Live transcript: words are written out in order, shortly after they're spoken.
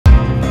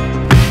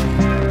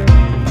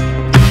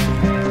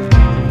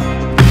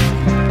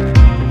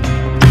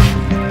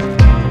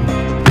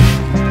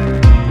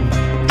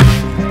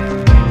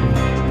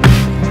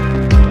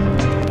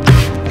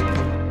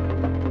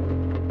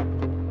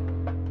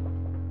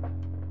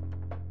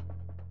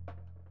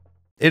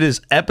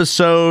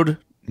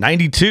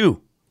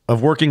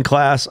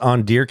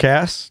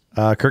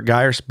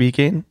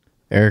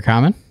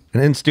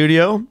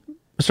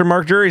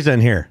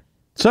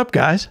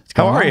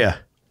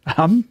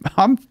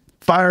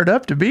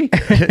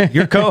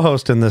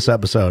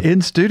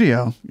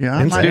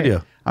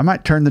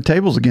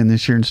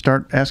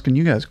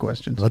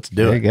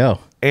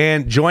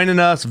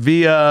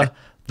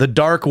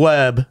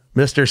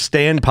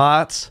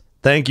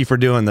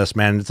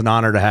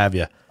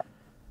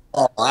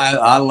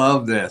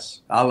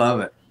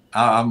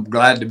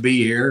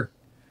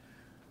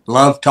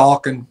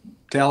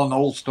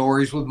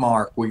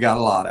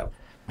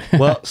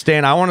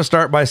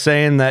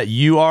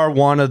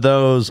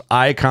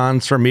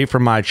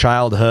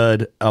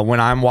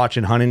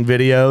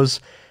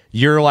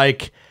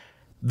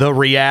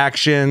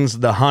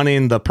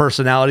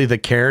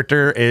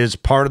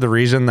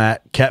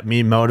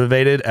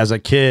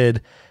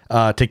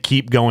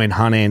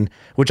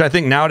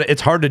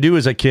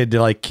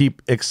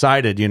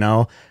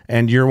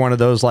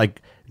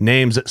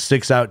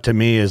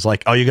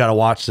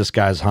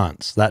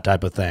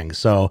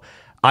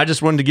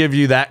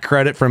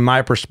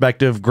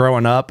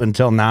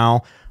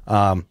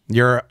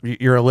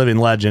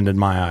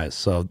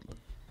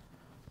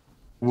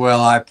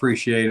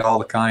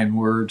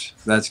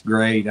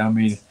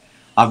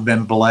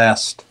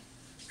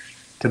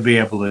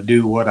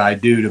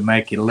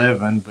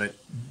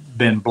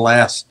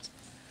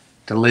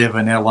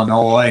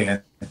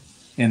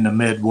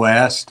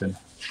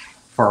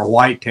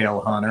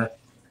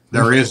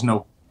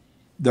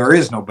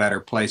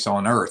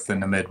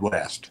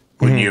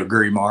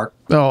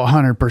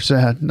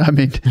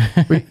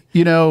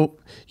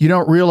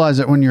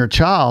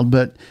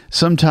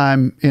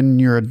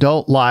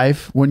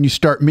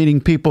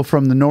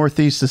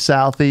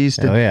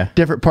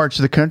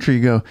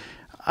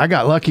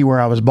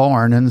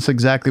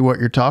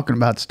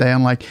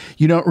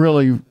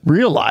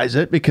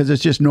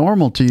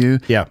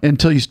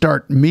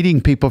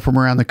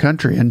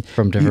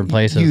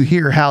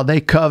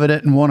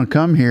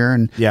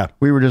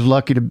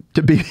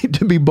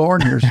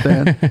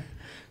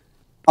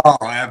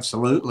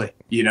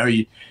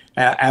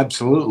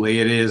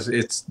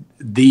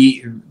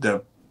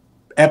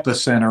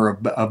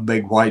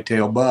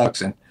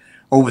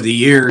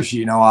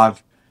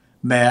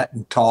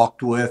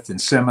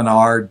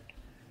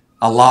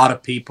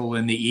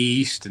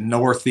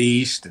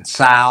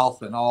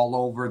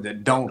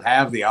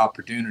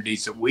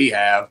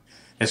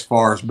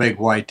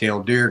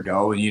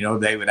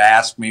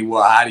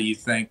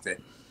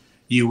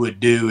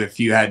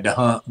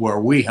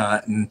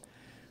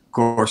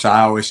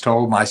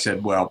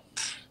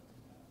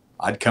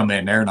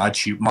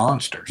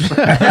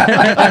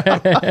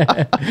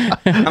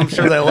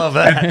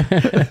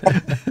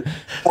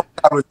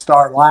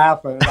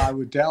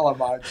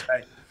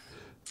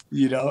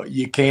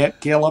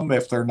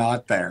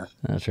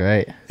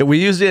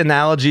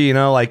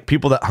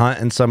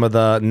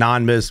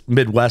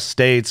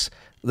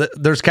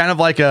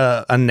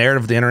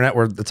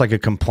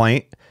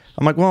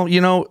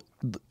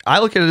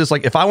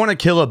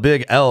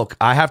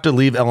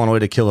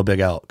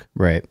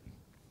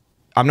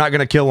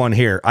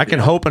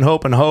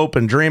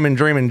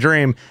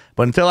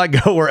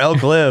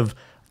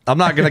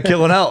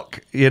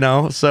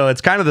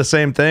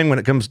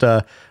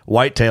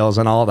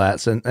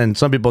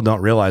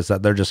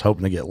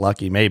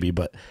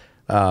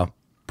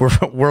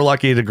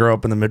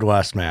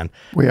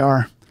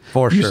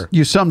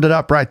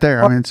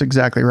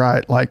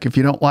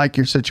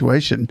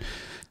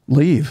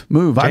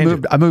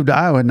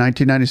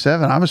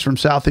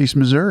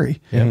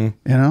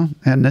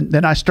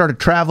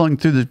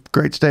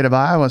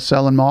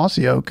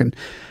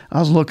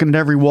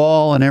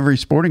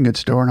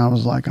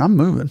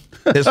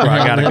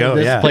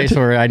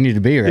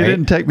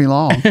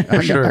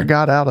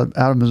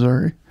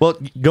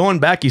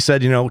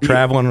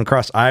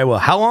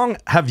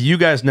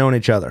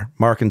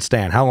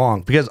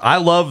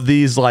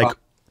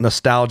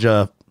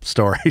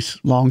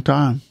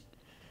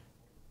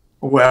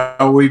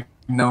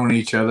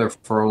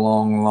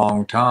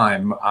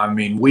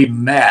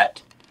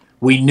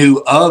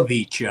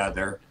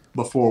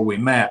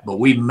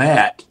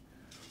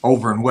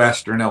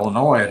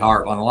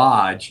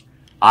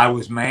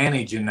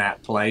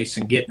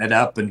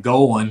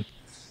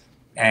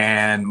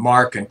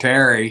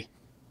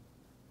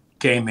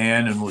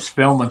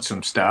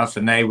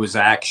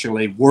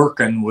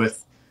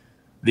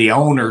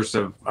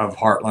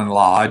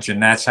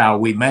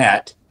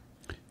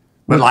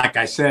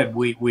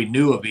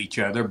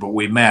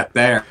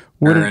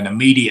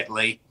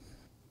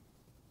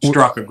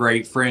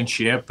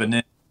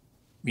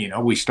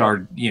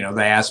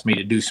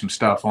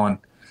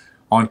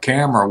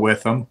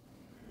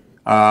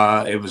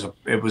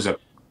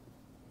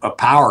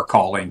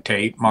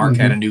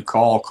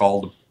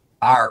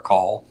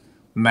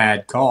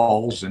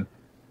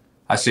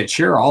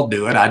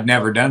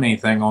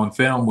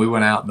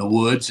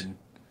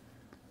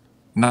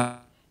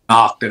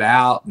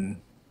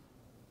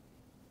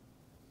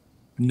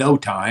no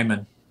time,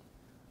 and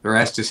the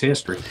rest is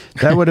history.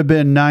 That would have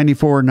been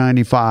 94,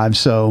 95.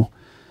 So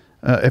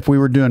if we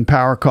were doing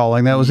power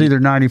calling, that was either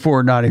 94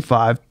 or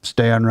 95,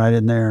 Stan, right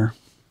in there.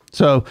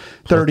 So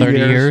 30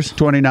 years,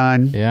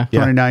 29, Yeah.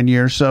 29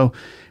 years. So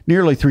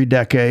nearly 3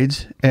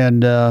 decades.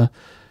 And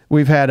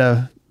we've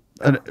had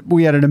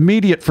we had an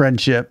immediate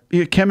friendship.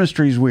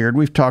 Chemistry's weird.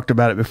 We've talked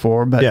about it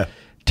before, but Yeah.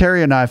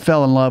 Terry and I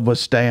fell in love with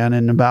Stan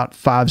in about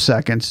 5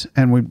 seconds,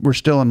 and we're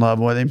still in love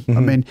with him.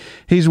 I mean,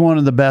 he's one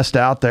of the best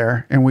out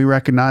there, and we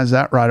recognize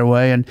that right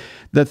away. And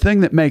the thing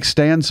that makes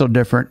Stan so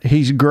different,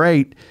 he's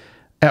great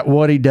at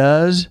what he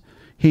does.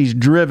 He's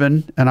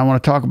driven, and I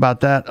want to talk about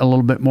that a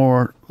little bit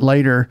more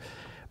later,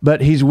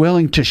 but he's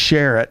willing to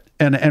share it.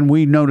 And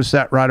we noticed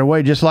that right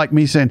away, just like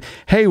me saying,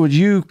 hey, would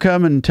you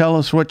come and tell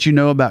us what you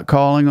know about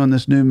calling on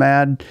this new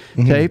Mad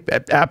tape?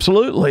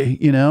 Absolutely,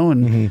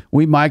 and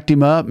we mic'd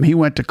him up, and he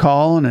went to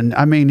calling. And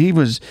I mean,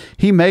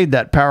 he made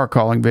that power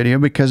calling video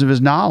because of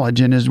his knowledge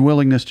and his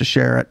willingness to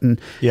share it.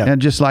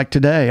 And just like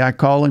today, I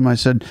called him, I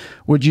said,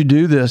 would you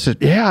do this?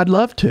 Yeah, I'd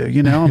love to,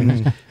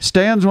 And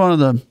Stan's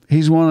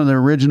he's one of the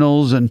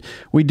originals, and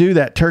we do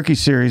that turkey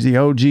series, the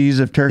OGs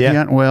of turkey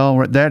hunting.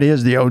 Well, that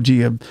is the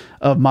OG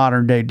of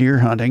modern day deer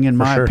hunting, in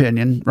my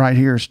opinion, right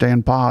here,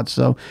 Stan Potts.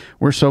 So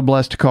we're so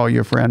blessed to call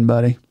you a friend,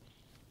 buddy.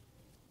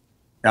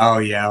 Oh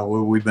yeah,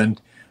 we've been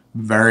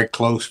very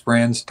close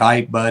friends,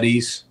 tight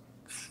buddies.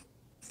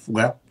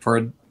 Well,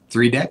 for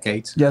 3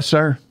 decades. Yes,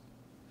 sir.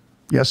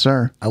 Yes,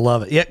 sir. I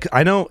love it. Yeah,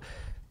 I know.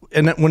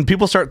 And when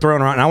people start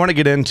throwing around, and I want to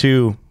get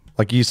into,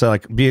 like you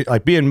said,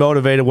 being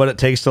motivated, what it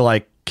takes to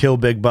like kill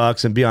big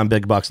bucks and be on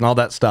big bucks and all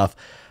that stuff.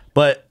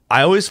 But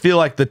I always feel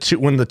like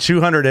when the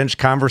 200-inch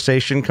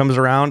conversation comes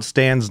around,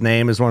 Stan's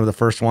name is one of the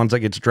first ones that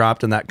gets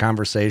dropped in that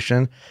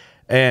conversation.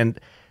 And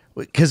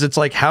because it's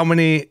like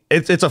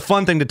it's a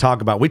fun thing to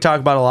talk about. We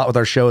talk about a lot with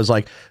our show is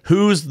like,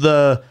 who's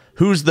the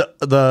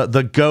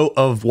goat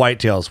of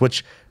whitetails,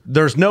 which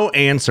there's no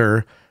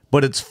answer,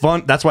 but it's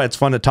fun. That's why it's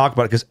fun to talk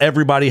about it, because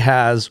everybody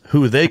has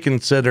who they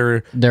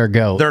consider their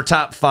goat, their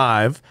top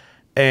 5.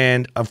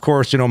 And of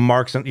course,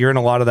 Mark, you're in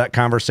a lot of that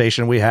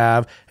conversation we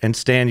have, and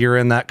Stan, you're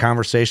in that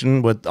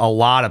conversation with a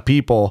lot of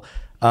people.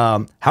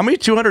 How many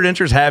 200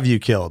 inchers have you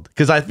killed?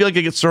 Because I feel like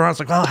it gets thrown around. It's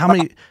like, well, how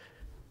many?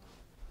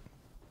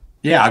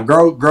 Yeah,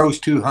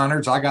 grows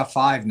 200s. I got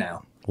 5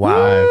 now.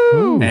 Wow.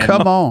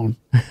 Come on.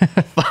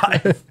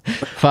 5.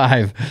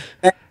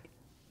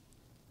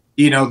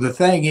 The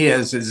thing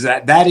is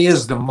that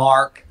is the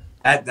mark.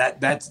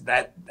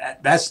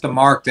 That's the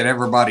mark that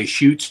everybody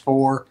shoots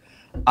for.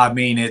 I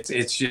mean,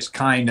 it's just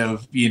kind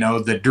of,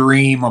 the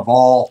dream of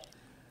all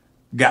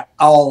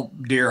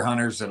deer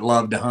hunters that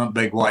love to hunt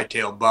big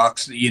whitetail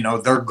bucks.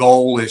 Their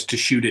goal is to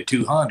shoot at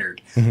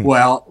 200. Mm-hmm.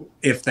 Well,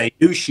 if they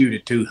do shoot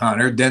at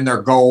 200, then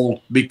their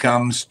goal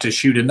becomes to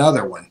shoot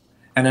another one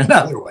and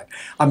another one.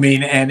 I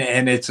mean,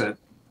 and it's a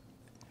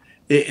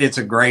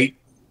great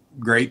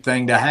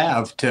thing to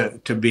have,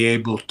 to be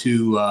able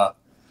to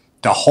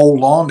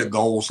hold on to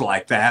goals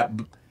like that.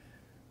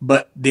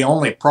 But the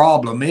only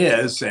problem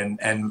is,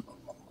 and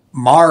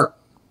Mark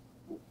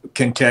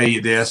can tell you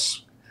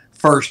this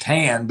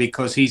firsthand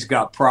because he's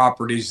got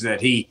properties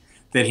that he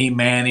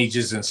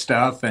manages and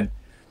stuff, and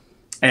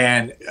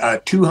a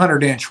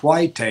 200-inch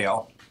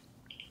whitetail,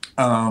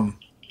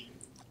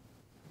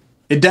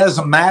 it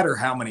doesn't matter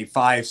how many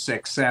 5,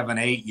 6, 7,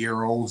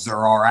 8-year-olds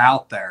there are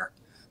out there.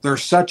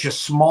 There's such a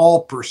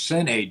small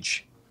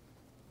percentage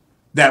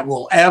that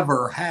will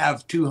ever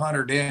have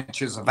 200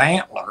 inches of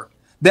antler.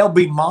 They'll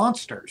be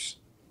monsters.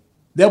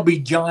 They'll be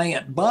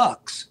giant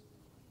bucks.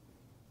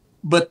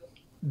 But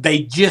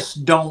they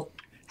just don't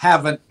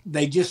have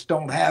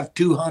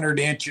 200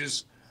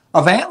 inches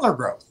of antler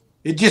growth.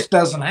 It just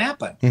doesn't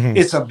happen. Mm-hmm.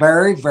 It's a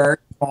very, very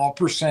small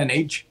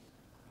percentage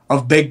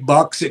of big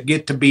bucks that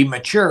get to be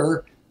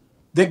mature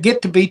that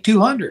get to be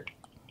 200.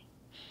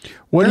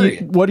 What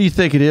do you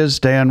think it is,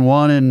 Stan?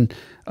 1 in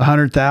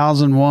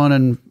 100,000, 1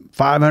 in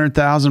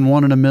 500,000,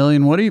 1 in a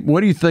million. What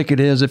do you think it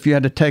is if you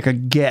had to take a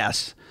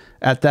guess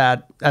at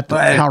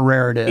how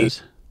rare it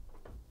is?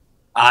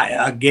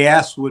 A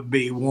guess would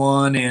be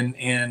 1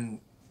 in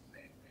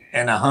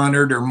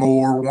 100 or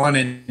more. 1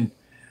 in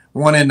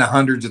the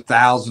hundreds of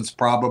thousands,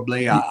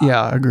 probably.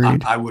 Yeah,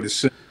 agreed. I would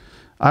assume.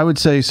 I would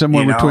say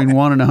somewhere between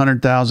 1 in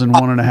 100,000,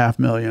 1.5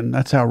 million.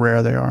 That's how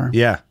rare they are.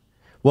 Yeah.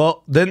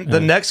 Well, then the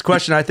next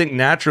question, I think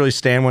naturally,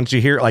 Stan, once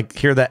you hear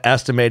that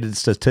estimated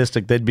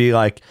statistic, they'd be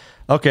like,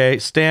 okay,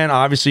 Stan,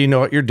 obviously you know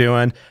what you're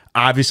doing.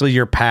 Obviously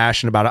you're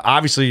passionate about it.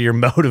 Obviously you're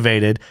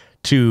motivated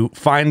to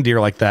find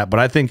deer like that. But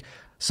I think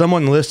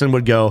someone listening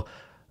would go,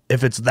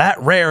 if it's that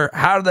rare,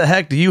 how the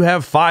heck do you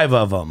have 5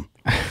 of them?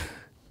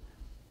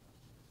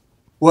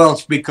 Well,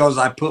 it's because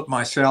I put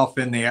myself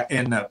in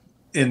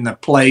the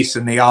place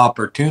and the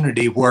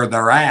opportunity where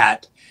they're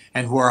at,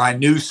 and where I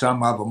knew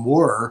some of them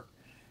were,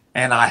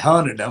 and I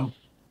hunted them,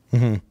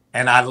 mm-hmm.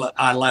 and I let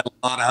a lot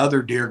of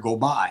other deer go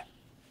by.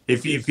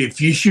 If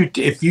you shoot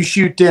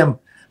them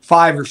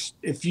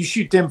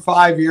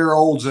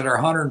 5-year-olds that are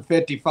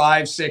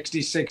 155,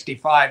 60,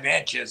 65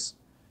 inches,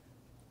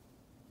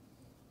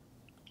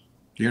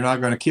 You're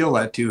not going to kill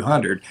that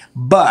 200.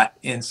 But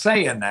in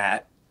saying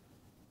that,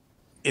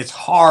 it's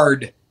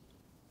hard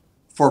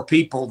for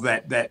people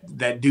that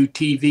do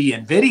TV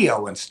and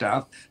video and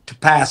stuff to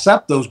pass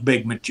up those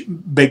big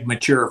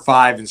mature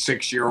 5 and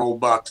 6 year old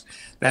bucks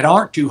that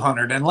aren't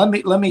 200. And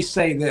let me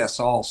say this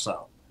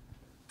also,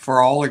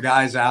 for all the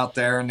guys out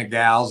there and the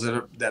gals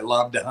that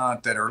love to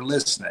hunt that are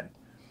listening.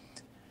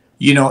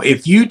 You know,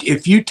 if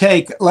you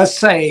take, let's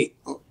say,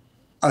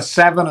 a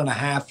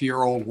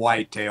 7.5-year-old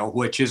whitetail,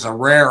 which is a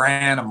rare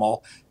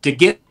animal to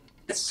get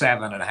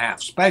 7.5,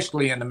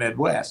 especially in the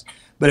Midwest.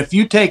 But if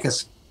you take a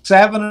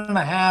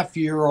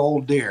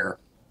 7.5-year-old deer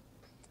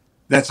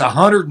that's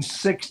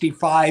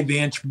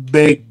 165-inch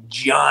big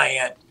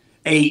giant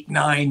 8,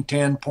 9,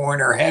 10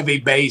 pointer, heavy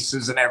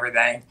bases and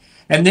everything,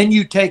 and then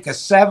you take a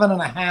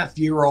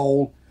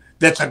 7.5-year-old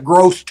that's a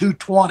gross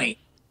 220,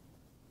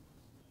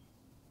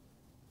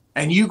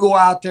 and you go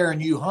out there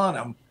and you hunt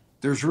them,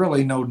 there's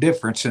really no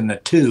difference in the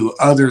two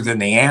other than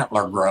the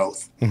antler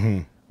growth,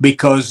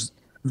 because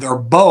they're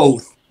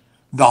both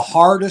the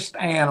hardest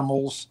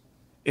animals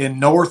in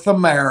North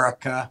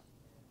America,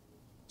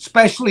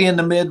 especially in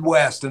the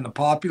Midwest and the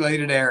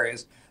populated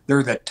areas.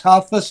 They're the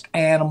toughest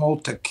animal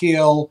to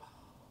kill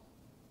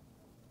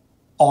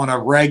on a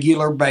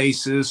regular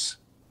basis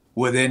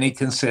with any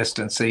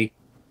consistency,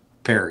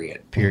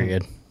 period.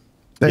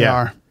 They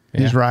are.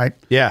 He's right.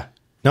 Yeah.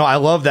 No, I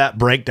love that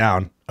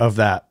breakdown of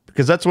that,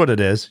 because that's what it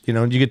is. You know,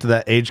 when you get to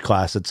that age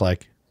class, it's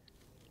like,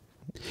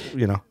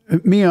 you know.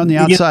 Me on the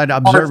outside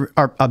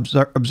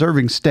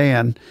observing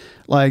Stan,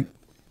 like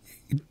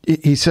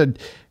he said,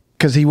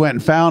 because he went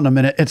and found him,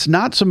 and it's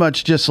not so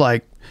much just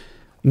like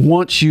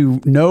once you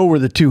know where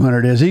the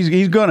 200 is,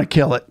 he's going to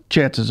kill it,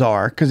 chances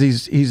are, because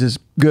he's as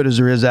good as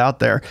there is out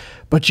there.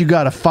 But you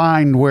got to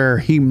find where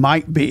he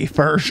might be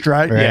first,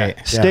 right? Right.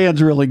 Yeah.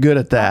 Stan's really good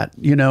at that.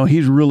 You know,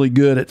 he's really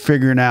good at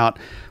figuring out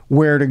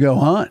where to go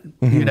hunt,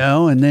 you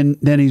know, and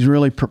then he's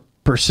really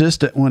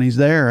persistent when he's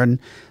there. And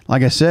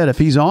like I said, if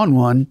he's on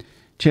one,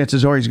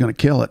 chances are he's going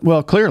to kill it.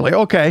 Well, clearly.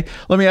 Okay,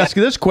 let me ask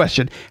you this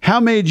question. How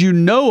many did you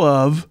know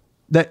of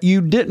that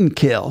you didn't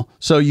kill?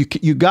 So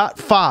you got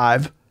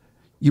 5.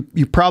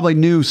 You probably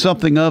knew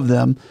something of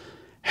them.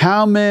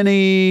 How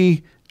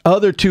many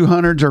other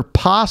 200s or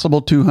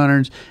possible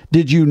 200s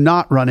did you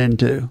not run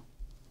into?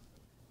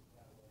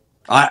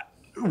 That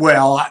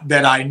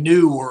I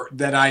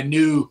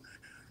knew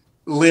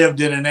lived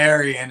in an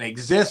area and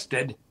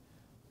existed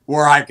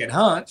where I could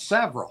hunt,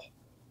 several.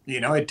 You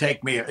know, it'd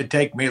take me a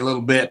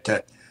little bit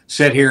to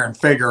sit here and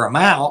figure them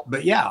out,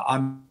 but yeah,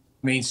 I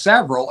mean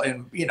several.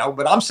 And you know,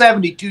 but I'm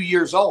 72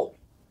 years old.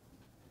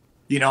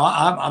 You know,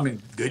 I'm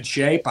in good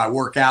shape. I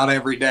work out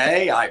every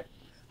day. I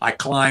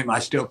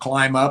still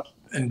climb up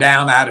and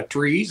down out of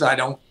trees. I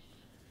don't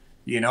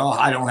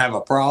have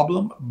a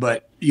problem.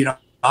 But you know,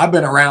 I've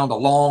been around a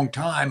long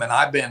time, and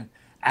I've been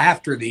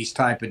after these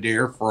type of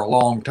deer for a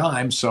long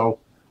time. So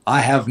I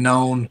have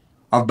known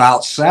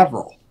about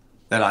several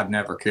that I've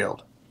never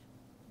killed.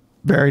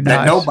 Very nice.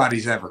 That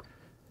nobody's ever.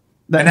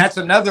 And that's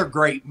another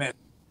great myth.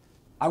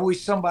 I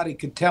wish somebody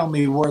could tell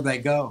me where they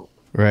go.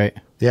 Right.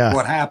 Yeah.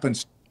 What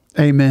happens?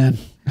 Amen.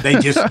 They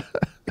just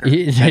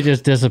They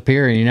just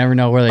disappear, and you never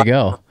know where they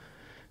go.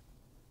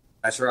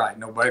 That's right.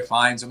 Nobody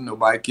finds them.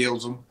 Nobody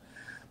kills them.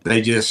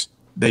 They just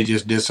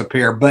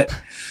disappear. But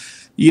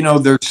you know,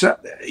 there's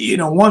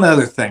one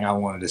other thing I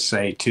wanted to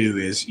say too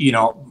is, you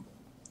know,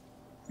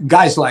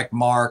 guys like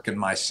Mark and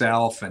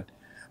myself, and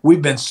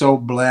we've been so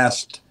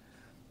blessed,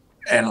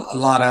 and a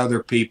lot of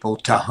other people,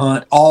 to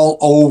hunt all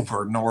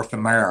over North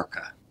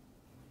America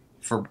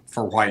for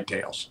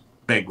whitetails,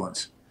 big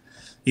ones.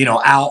 You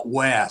know, out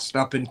west,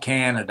 up in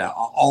Canada,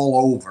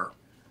 all over.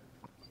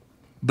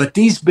 But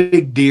these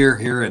big deer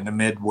here in the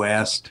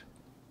Midwest,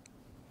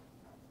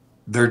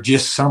 they're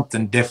just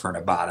something different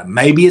about them.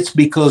 Maybe it's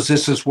because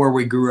this is where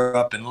we grew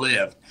up and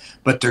lived,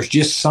 but there's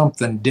just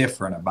something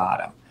different about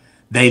them.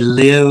 They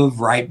live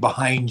right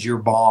behind your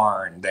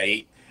barn.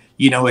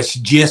 It's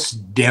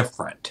just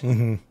different.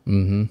 And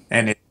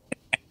it's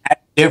a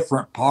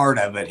different part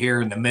of it here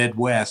in the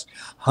Midwest,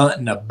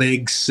 hunting a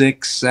big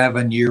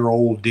 6-7 year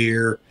old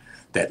deer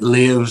that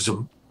lives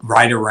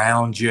right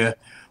around you,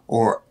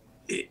 or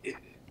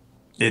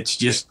it's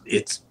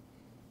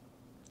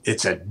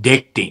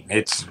addicting.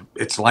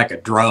 It's like a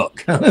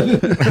drug.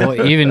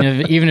 Well, even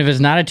if it's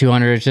not a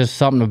 200, it's just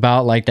something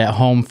about like that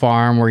home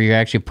farm where you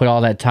actually put all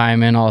that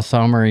time in all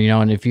summer, you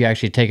know, and if you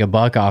actually take a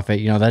buck off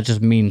it, you know, that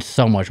just means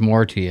so much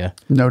more to you.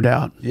 No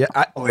doubt. Yeah.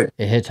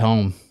 It hits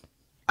home.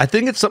 I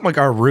think it's something like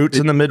our roots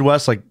in the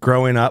Midwest, like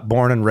growing up,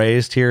 born and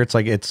raised here. It's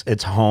like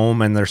it's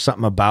home, and there's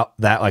something about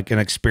that, like an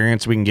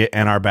experience we can get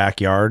in our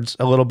backyards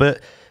a little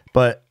bit.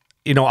 But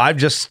you know, I've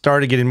just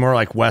started getting more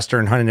like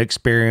Western hunting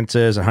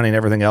experiences and hunting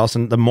everything else,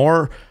 and the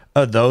more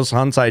of those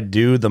hunts I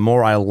do, the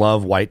more I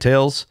love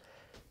whitetails.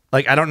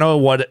 Like, I don't know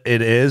what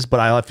it is, but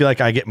I feel like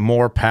I get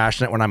more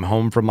passionate when I'm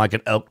home from like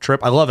an elk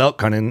trip. I love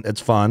elk hunting; it's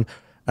fun,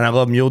 and I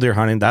love mule deer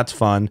hunting. That's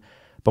fun.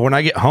 But when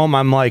I get home,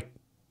 I'm like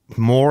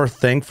more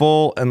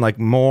thankful and like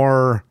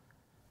more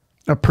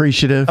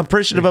appreciative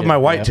of my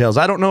whitetails.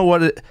 I don't know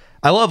what it.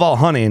 I love all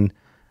hunting,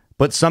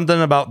 but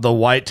something about the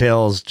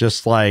whitetails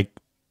just like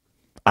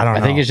I don't know.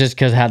 I think it's just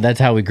because that's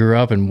how we grew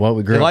up and what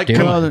we grew up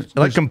doing. It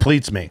like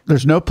completes me.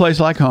 There's no place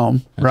like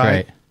home,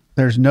 right?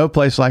 There's no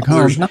place like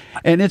home,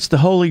 and it's the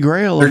holy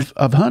grail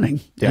of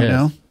hunting. You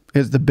know,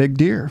 is the big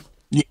deer.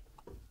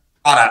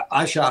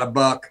 I shot a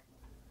buck.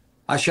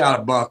 I shot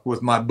a buck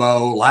with my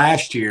bow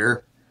last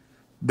year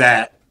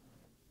that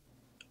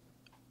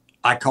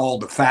I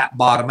called the Fat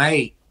Bottom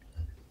 8.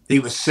 He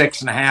was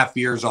 6.5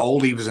 years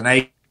old. He was an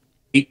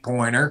eight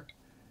pointer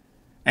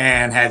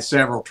and had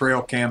several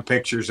trail cam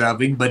pictures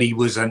of him, but he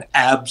was an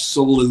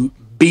absolute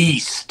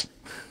beast.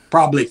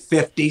 Probably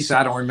 50s.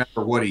 I don't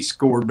remember what he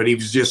scored, but he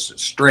was just a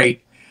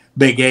straight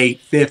big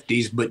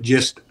 850s, but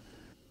just,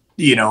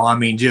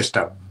 just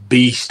a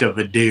beast of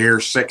a deer,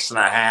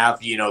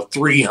 6.5,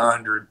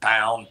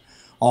 300-pound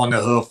on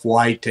the hoof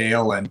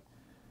whitetail. And,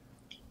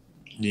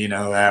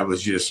 that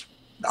was just,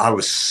 I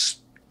was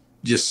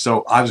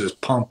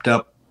just pumped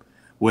up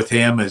with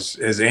him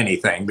as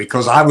anything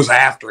because I was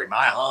after him.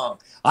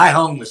 I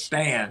hung the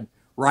stand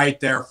right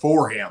there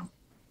for him.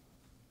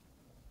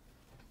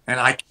 And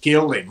I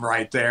killed him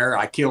right there.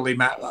 I killed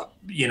him at,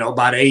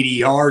 about 80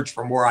 yards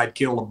from where I'd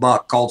killed a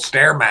buck called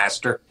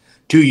Stairmaster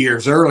 2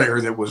 years earlier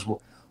that was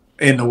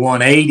in the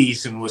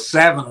 180s and was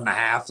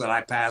 7.5 that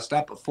I passed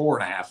up at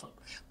 4.5.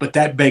 But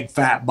that big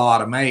Fat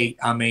Bottom 8,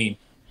 when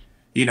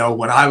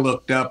I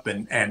looked up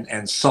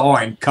and saw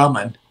him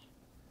coming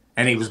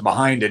and he was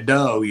behind a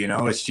doe,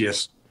 it's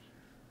just,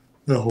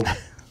 oh,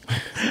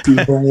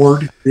 good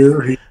Lord,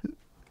 here he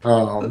I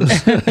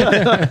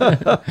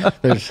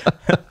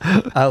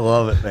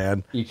love it,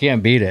 man. You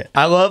can't beat it.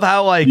 I love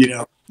how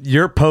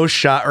your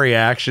post-shot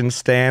reaction,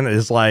 Stan,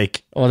 is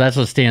like... Well, that's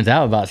what stands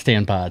out about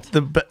Stan Pods.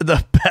 The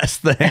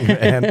best thing,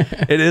 man.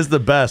 It is the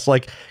best.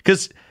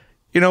 Because,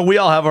 we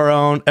all have our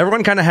own...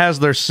 Everyone kind of has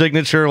their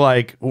signature,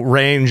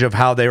 range of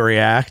how they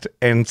react.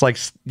 And it's like,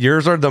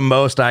 yours are the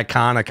most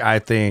iconic, I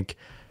think,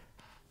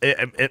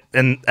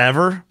 and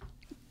ever.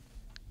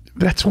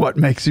 That's what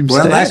makes him Well,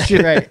 Stan. that's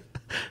just... Right.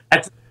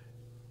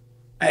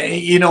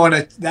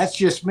 And that's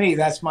just me.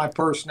 That's my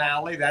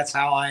personality. That's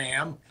how I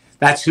am.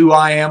 That's who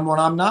I am when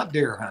I'm not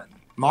deer hunting.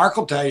 Mark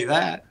will tell you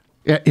that.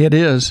 It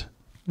is.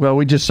 Well,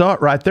 we just saw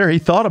it right there. He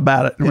thought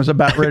about it and was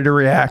about ready to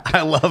react.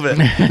 I love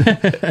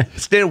it.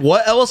 Stan,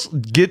 what else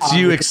gets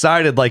you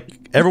excited?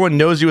 Everyone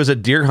knows you as a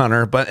deer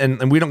hunter,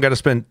 and we don't got to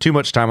spend too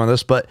much time on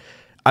this, but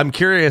I'm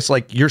curious,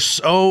 you're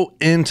so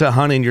into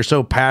hunting. You're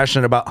so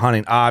passionate about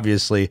hunting,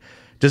 obviously.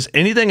 Does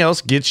anything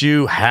else get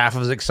you half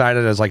as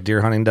excited as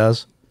deer hunting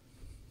does?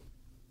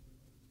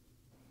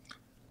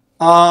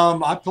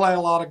 I play a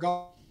lot of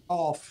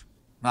golf.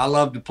 I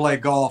love to play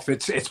golf.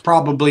 It's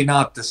probably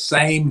not the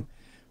same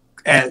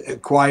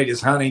quite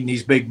as hunting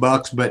these big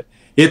bucks, but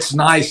it's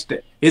nice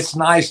to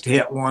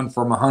hit one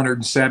from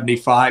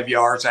 175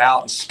 yards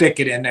out and stick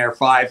it in there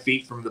 5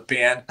 feet from the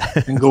pin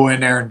and go in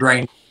there and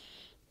drain.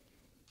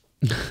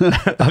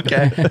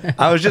 Okay.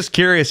 I was just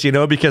curious,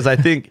 because I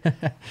think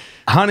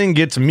hunting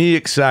gets me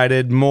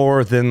excited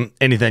more than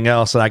anything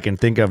else that I can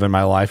think of in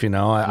my life.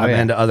 I'm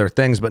into other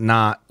things, but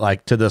not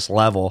to this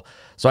level.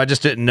 So I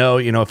just didn't know,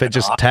 if it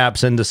just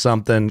taps into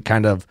something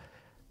kind of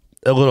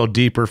a little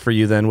deeper for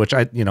you then, which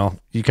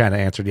you kind of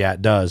answered, yeah,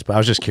 it does. But I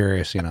was just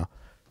curious,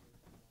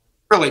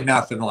 Really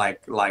nothing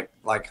like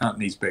hunting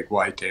these big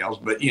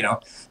whitetails, but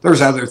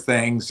there's other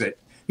things that,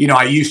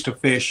 I used to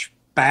fish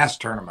bass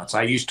tournaments.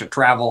 I used to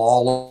travel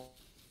all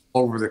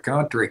over the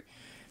country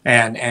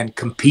and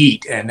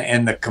compete,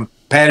 and the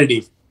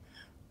competitive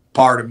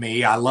part of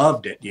me, I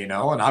loved it, and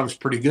I was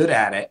pretty good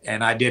at it,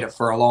 and I did it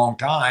for a long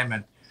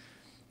time,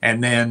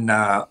 and then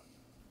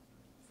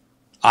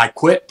I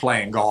quit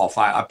playing golf.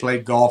 I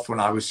played golf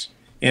when I was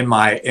in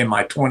my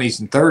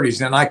 20s and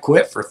 30s, and I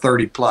quit for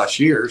 30 plus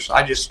years.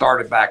 I just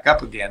started back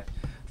up again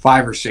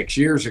 5 or 6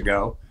 years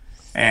ago,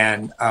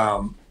 and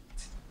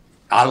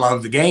I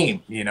love the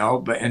game,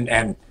 but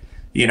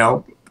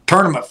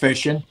tournament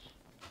fishing.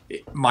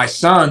 My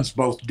sons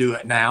both do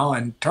it now,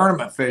 and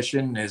tournament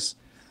fishing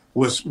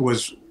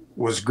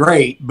was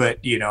great, but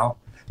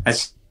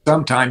that's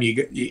sometimes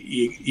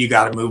you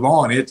got to move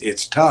on.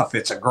 It's tough.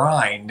 It's a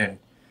grind,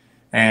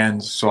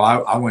 and so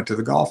I went to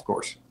the golf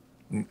course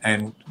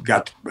and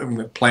got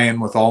to playing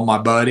with all my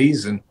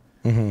buddies, and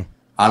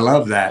I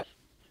love that.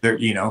 There,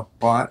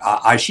 but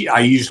I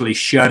usually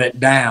shut it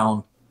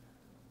down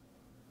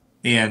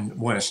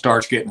when it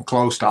starts getting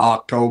close to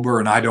October,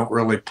 and I don't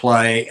really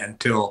play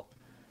until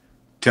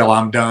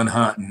I'm done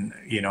hunting.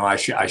 I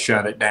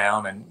shut it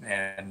down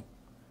and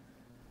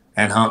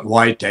hunt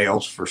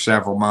whitetails for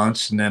several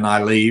months, and then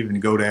I leave and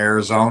go to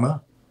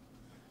Arizona,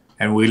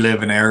 and we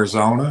live in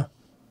Arizona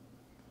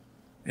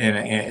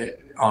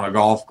on a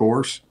golf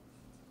course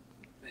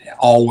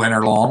all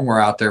winter long. We're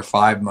out there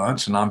 5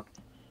 months, and I'm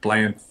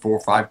playing 4 or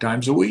 5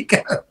 times a week.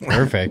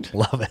 Perfect.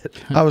 Love it.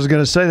 I was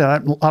going to say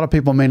that a lot of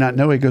people may not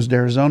know he goes to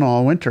Arizona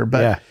all winter,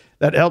 but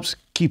that helps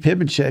keep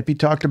him in shape. He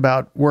talked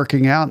about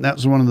working out, and that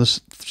was one of the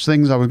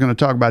things I was going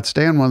to talk about.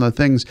 Stan, one of the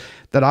things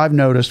that I've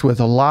noticed with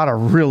a lot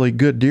of really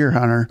good deer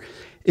hunter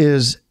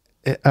is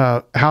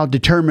how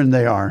determined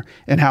they are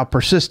and how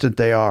persistent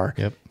they are.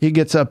 Yep. He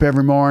gets up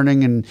every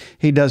morning and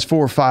he does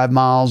 4 or 5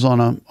 miles on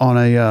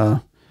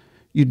a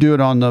you do it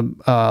on the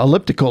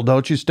elliptical,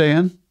 don't you,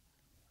 Stan?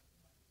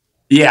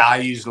 Yeah, I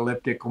use the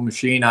elliptical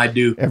machine. I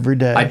do every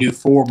day. I do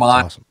 4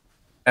 miles, awesome.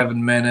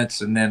 7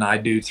 minutes, and then I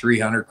do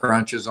 300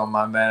 crunches on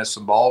my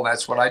medicine ball.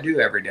 That's what I do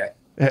every day.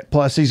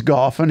 Plus, he's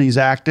golfing. He's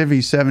active.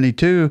 He's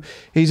 72.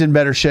 He's in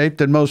better shape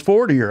than most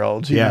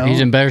 40-year-olds. Yeah, he's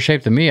in better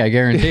shape than me. I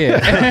guarantee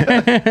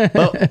it.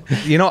 Well,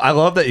 I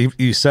love that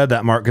you said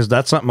that, Mark, because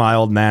that's something my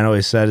old man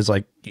always said. Is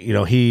like,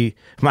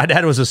 my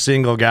dad was a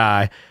single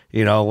guy,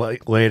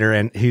 later,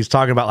 and he's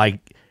talking about like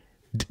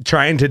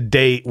trying to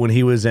date when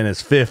he was in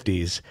his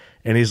 50s,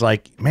 and he's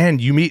like, man,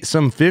 you meet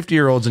some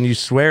 50-year-olds and you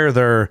swear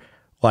they're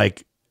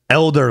like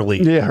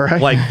elderly. Yeah,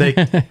 right. Like they,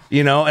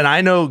 and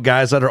I know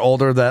guys that are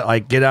older that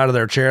like get out of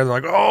their chair. They're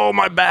like, oh,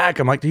 my back.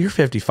 I'm like, you're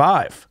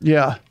 55.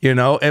 Yeah.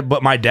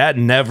 But my dad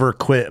never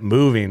quit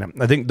moving.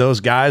 I think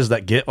those guys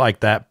that get like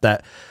that,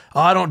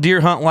 oh, I don't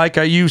deer hunt like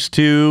I used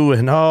to.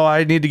 And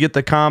I need to get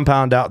the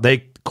compound out.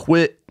 They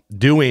quit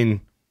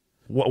doing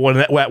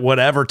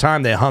whatever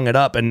time they hung it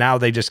up. And now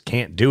they just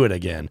can't do it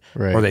again.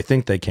 Right. Or they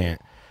think they can't.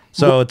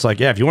 So it's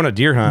like, yeah, if you want to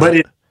deer hunt,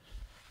 But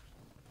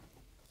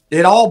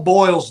it all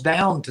boils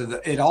down to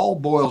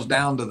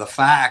the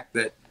fact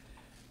that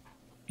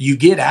you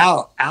get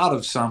out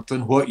of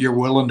something what you're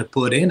willing to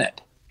put in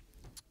it.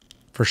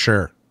 for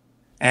sure.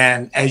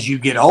 And as you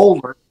get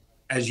older,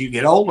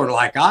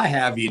 like I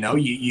have, you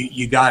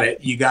got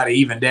to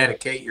even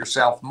dedicate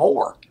yourself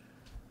more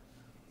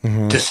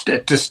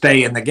to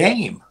stay in the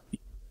game.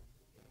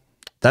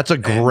 That's a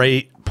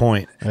great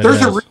point.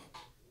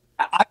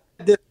 I've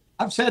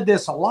said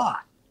this a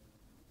lot.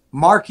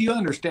 Mark, you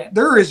understand,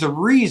 there is a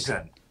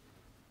reason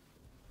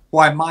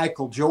why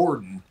Michael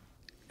Jordan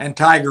and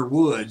Tiger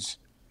Woods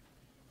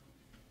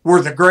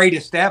were the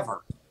greatest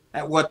ever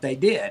at what they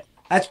did.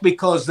 That's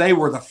because they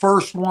were the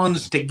first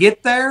ones to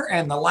get there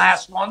and the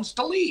last ones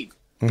to leave,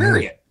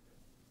 period.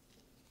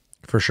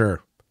 For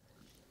sure.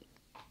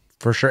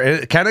 For sure.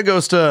 It kind of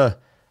goes to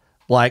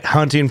like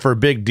hunting for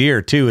big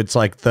deer too. It's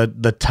like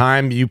the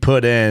time you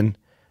put in,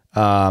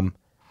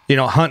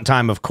 hunt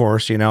time, of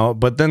course,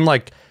 but then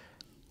like,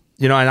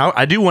 and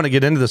I do want to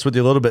get into this with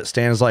you a little bit,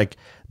 Stan, is like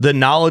the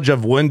knowledge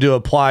of when to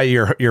apply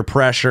your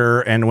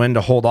pressure and when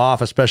to hold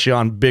off, especially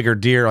on bigger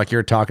deer, like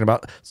you're talking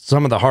about,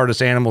 some of the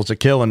hardest animals to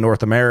kill in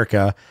North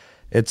America.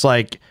 It's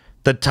like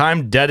the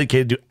time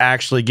dedicated to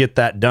actually get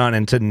that done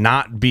and to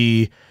not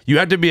be, you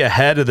have to be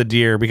ahead of the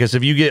deer, because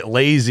if you get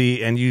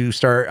lazy and you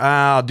start,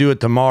 I'll do it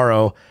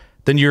tomorrow,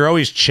 then you're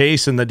always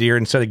chasing the deer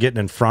instead of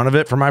getting in front of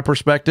it, from my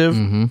perspective.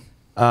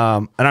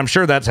 And I'm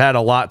sure that's had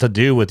a lot to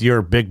do with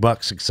your big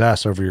buck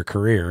success over your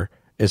career,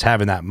 is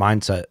having that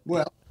mindset.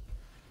 Well,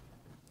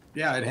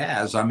 yeah, it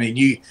has. I mean,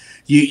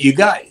 you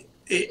got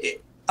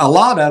a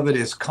lot of it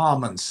is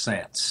common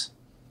sense,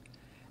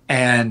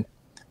 and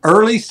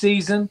early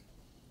season,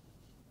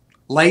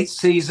 late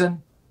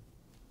season,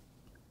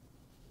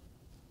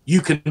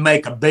 you can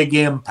make a big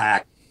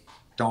impact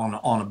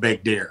on a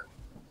big deer,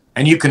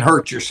 and you can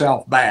hurt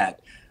yourself bad.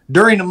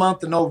 During the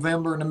month of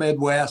November in the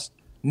Midwest,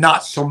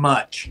 not so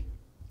much.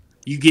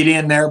 You get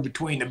in there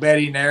between the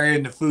bedding area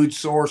and the food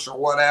source or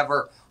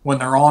whatever, when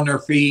they're on their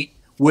feet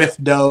with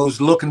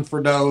does, looking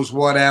for does,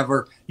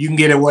 whatever, you can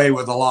get away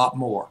with a lot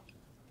more.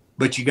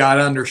 But you got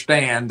to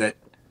understand that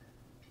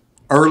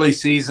early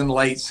season,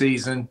 late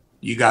season,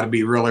 you got to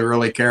be really,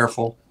 really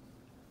careful.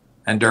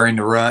 And during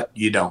the rut,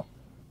 you don't.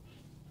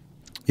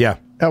 Yeah.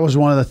 That was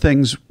one of the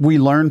things we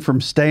learned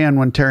from Stan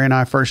when Terry and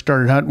I first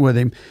started hunting with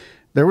him.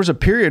 There was a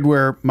period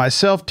where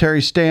myself,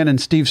 Terry, Stan,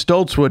 and Steve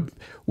Stoltz would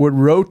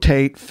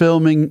rotate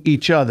filming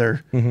each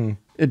other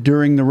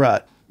during the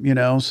rut.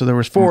 So there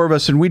was 4 of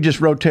us, and we just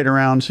rotate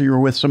around. So you were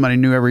with somebody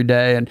new every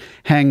day and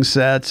hang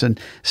sets. And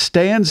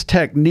Stan's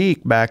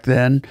technique back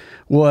then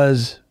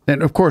was,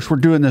 and of course we're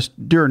doing this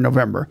during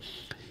November,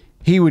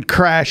 he would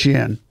crash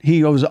in.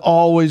 He'd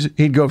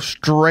go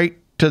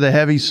straight to the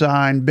heavy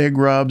sign, big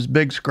rubs,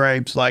 big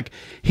scrapes. Like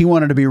he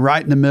wanted to be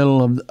right in the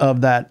middle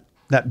of that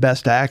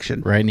best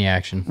action. Right in the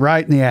action.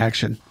 Right in the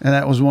action. And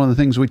that was one of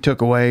the things we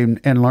took away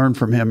and learned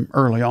from him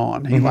early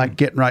on. He liked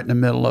getting right in the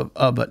middle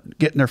of it,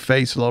 getting their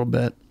face a little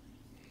bit.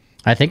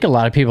 I think a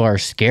lot of people are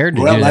scared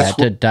to do that,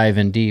 to dive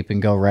in deep and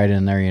go right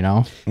in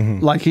there,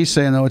 Like he's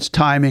saying, though, it's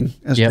timing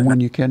as to when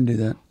you can do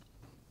that.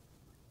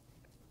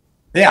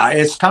 Yeah,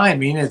 it's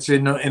timing. It's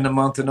in the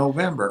month of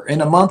November. In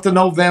the month of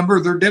November,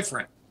 they're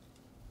different.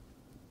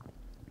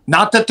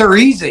 Not that they're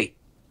easy,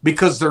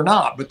 because they're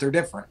not, but they're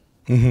different.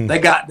 They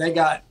got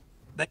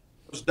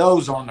those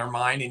does on their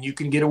mind, and you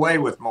can get away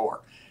with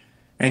more,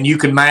 and you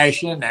can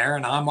mash in there.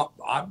 And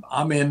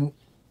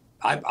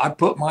I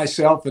put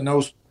myself in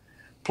those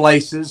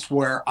places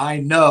where I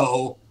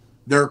know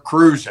they're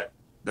cruising.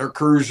 They're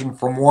cruising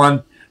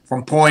from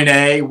point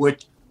A,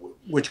 which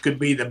could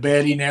be the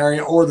bedding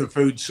area or the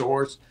food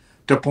source,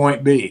 to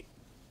point B.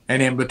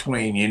 and in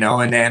between,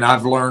 and then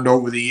I've learned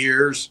over the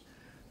years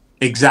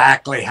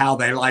exactly how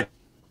they like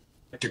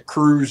to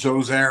cruise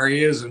those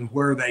areas and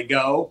where they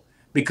go,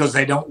 because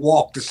they don't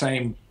walk the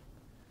same.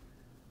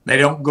 They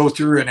don't go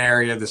through an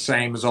area the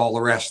same as all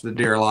the rest of the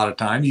deer a lot of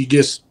times.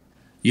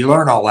 You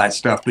learn all that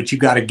stuff, but you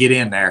got to get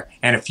in there.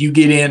 And if you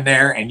get in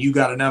there and you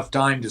got enough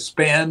time to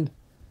spend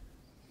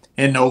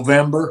in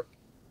November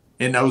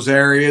in those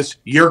areas,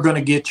 you're going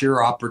to get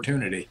your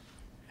opportunity.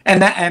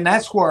 And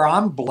that's where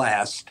I'm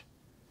blessed.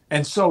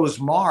 And so is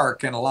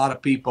Mark and a lot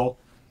of people,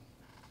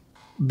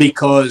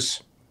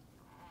 because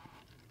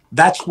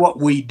that's what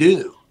we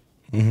do.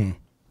 Mm-hmm.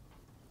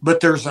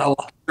 But there's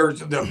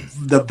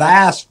the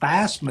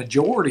vast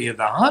majority of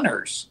the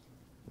hunters,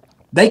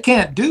 they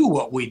can't do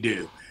what we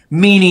do,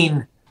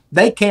 meaning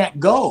they can't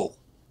go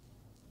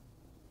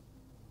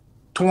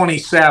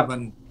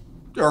 27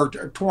 or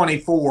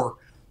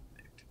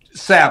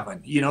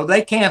 24/7.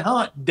 They can't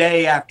hunt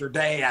day after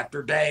day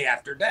after day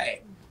after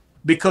day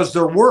because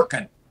they're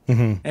working.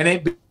 Mm-hmm. And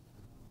it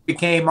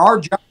became our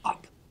job.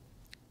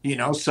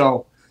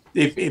 So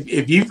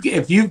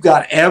if you've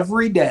got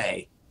every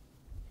day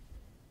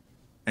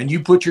and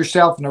you put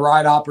yourself in the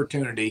right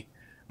opportunity,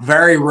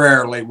 very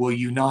rarely will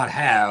you not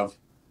have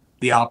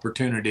the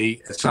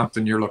opportunity at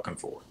something you're looking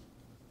for.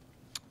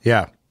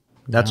 Yeah,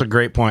 that's a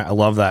great point. I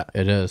love that.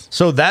 It is.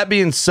 So that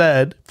being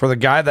said, for the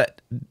guy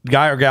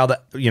or gal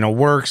that,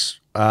 works,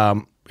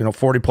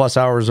 40 plus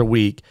hours a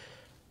week,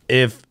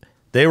 if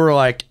they were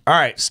like, all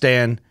right,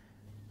 Stan,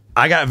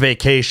 I got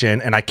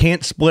vacation and I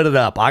can't split it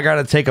up, I got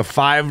to take a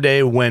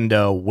 5-day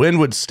window, when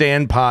would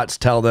Stan Potts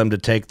tell them to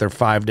take their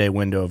 5-day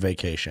window of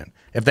vacation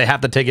if they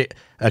have to take it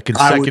a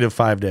consecutive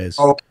 5 days?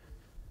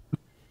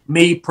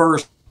 Me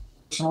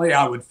personally,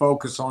 I would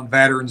focus on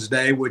Veterans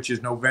Day, which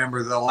is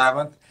November the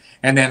 11th.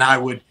 And then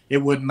it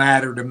wouldn't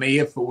matter to me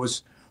if it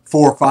was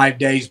 4 or 5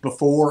 days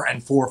before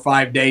and 4 or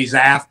 5 days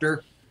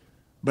after,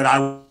 but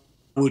I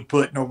would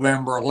put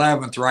November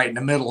 11th right in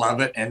the middle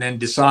of it, and then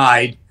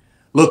decide,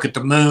 look at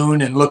the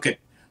moon and look at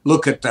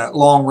the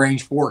long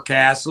range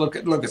forecast, look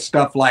at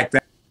stuff like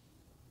that.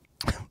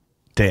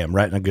 Damn,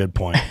 right, in a good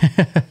point.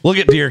 Look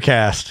at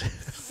Deercast.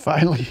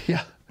 Finally,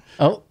 yeah.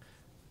 Oh,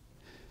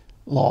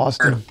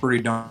 lost him.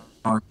 Pretty darn.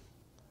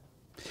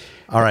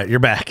 All right, you're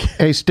back.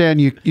 Hey, Stan,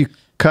 you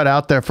cut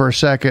out there for a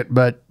second,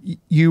 but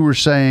you were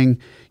saying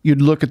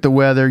you'd look at the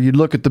weather, you'd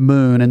look at the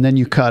moon, and then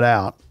you cut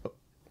out.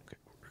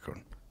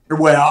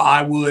 Well,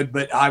 I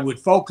would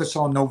focus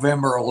on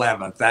November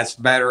 11th. That's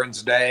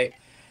Veterans Day.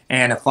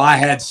 And if I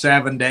had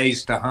 7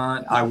 days to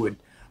hunt,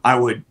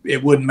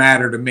 it wouldn't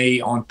matter to me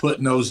on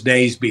putting those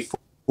days before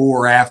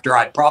or after.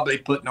 I'd probably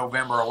put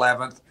November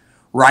 11th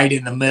right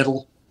in the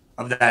middle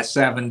of that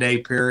 7-day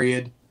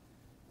period.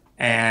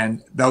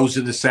 And those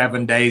are the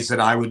 7 days that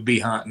I would be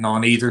hunting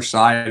on either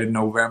side of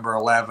November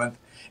 11th.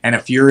 And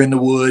if you're in the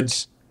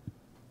woods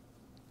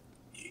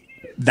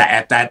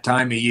at that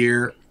time of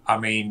year, I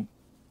mean,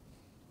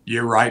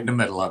 you're right in the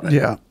middle of it.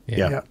 Yeah.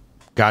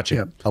 Gotcha.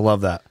 Yeah. I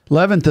love that.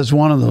 11th is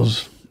one of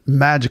those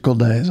magical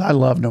days. I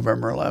love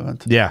November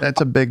 11th. Yeah.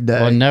 That's a big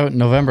day. Well,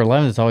 November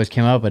 11th always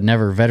came up, but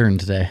never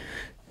Veterans Day.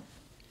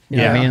 You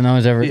know what I mean? No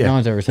one's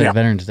ever said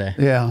Veterans Day.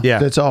 Yeah.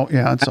 It's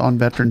on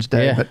Veterans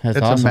Day, but it's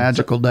awesome. A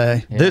magical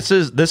day. Yeah. This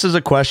is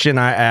a question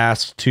I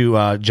asked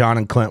to John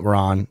and Clint were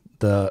on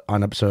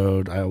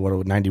episode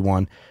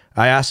 91.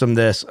 I asked them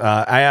this.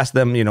 I asked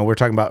them, we're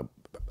talking about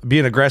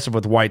being aggressive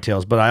with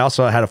whitetails, but I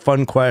also had a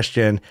fun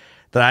question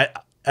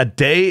that a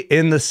day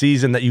in the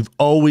season that you've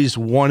always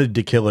wanted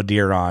to kill a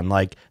deer on.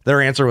 Like,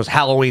 their answer was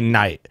Halloween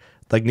night.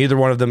 Like, neither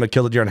one of them had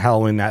killed a deer on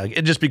Halloween night. Like,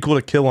 it'd just be cool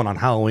to kill one on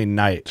Halloween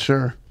night.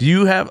 Sure. Do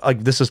you have,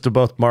 like, this is to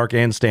both Mark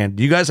and Stan,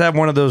 do you guys have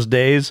one of those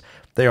days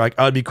that you're like,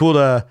 oh, it'd be cool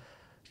to,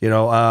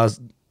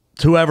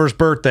 whoever's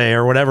birthday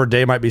or whatever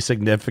day might be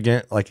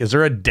significant? Like, is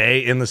there a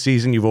day in the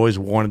season you've always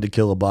wanted to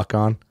kill a buck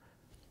on?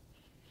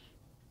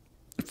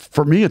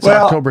 For me, it's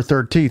October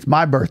 13th,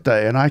 my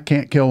birthday, and I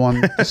can't kill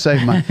one to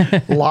save my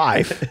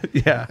life.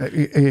 Yeah.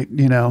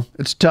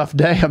 It's a tough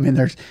day. I mean,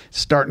 there's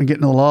starting to get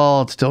in the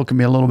lull. It still can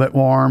be a little bit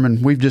warm,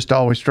 and we've just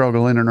always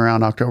struggled in and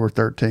around October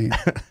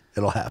 13th.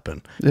 It'll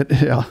happen.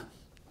 Yeah.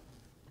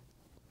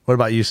 What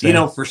about you,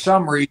 Stan? For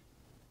some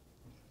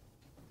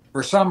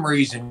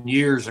reason,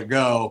 years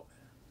ago,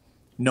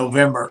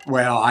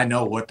 I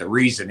know what the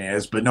reason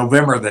is, but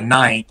November the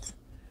 9th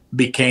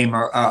became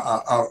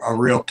a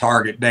real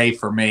target day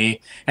for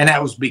me, and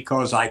that was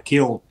because I've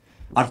killed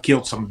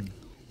some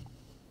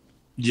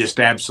just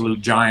absolute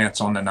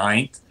giants on the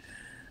 9th,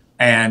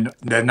 and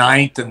the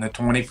 9th and the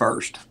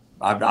 21st.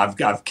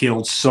 I've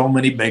killed so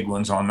many big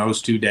ones on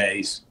those 2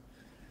 days.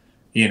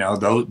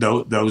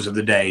 Those are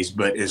the days.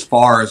 But as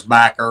far as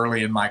back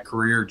early in my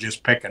career,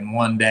 just picking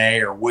one day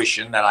or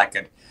wishing that I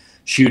could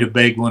shoot a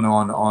big one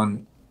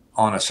on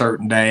a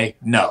certain day,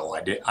 no,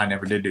 I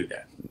never did do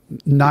that.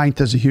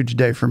 9th is a huge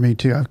day for me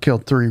too. I've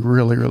killed 3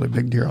 really, really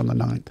big deer on the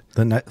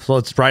 9th. So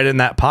it's right in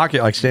that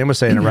pocket, like Stan was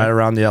saying, right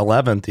around the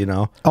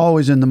 11th,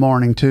 Always in the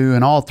morning too,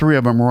 and all 3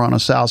 of them were on a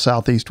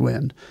south-southeast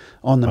wind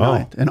on the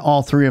 9th. And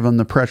all 3 of them,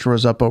 the pressure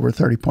was up over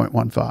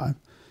 30.15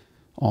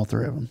 all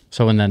three of them.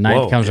 So when the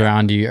ninth comes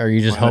around, are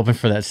you just hoping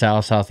for that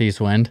southeast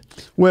wind?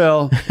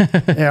 Well,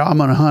 yeah, I'm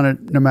going to hunt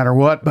it no matter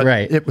what. But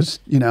it was,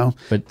 but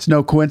it's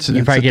no coincidence.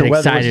 You probably that get the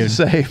weather excited. was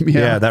the same.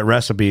 Yeah, that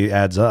recipe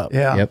adds up.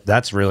 Yeah, Yep.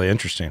 That's really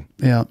interesting.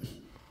 Yeah,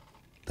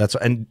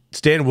 and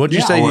Stan, what'd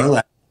you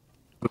say?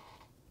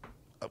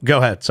 Go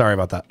ahead. Sorry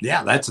about that.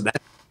 Yeah, that's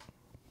that.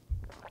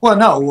 Well,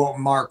 no, what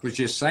Mark was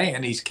just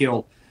saying, he's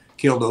killed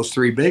those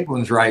three big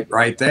ones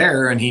right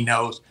there, and he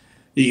knows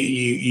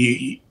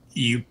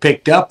you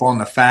picked up on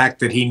the fact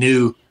that he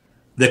knew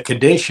the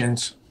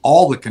conditions,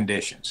 all the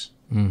conditions,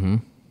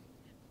 and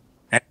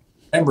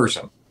remembers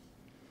them.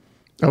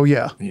 Oh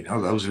yeah,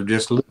 those are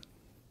just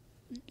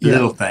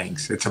little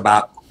things. It's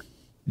about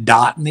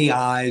dotting the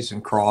I's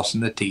and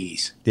crossing the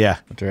T's. Yeah,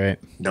 that's right.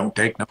 Don't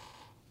take no.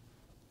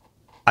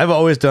 I've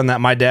always done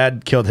that. My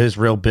dad killed his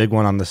real big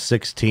one on the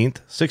 16th.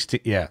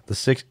 16th, yeah, the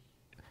 6th.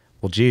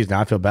 Well, geez,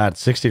 now I feel bad.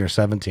 16th or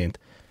 17th.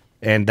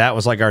 And that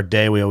was like our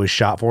day we always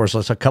shot for. So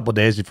it's a couple of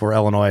days before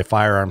Illinois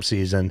firearm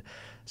season.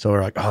 So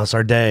we're like, oh, it's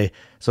our day.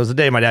 So it's the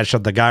day my dad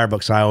shot the Geyer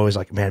book. So I always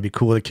like, man, it'd be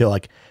cool to kill.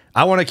 Like,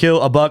 I want to kill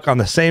a buck on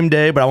the same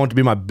day, but I want it to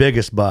be my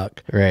biggest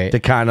buck. Right. To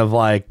kind of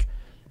like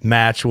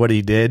match what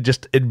he did.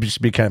 It'd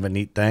just be kind of a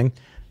neat thing.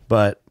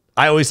 But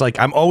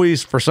I'm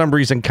always, for some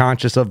reason,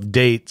 conscious of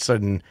dates.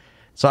 And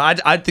so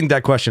I think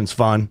that question's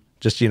fun.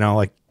 Just,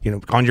 on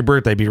your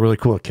birthday, it'd be really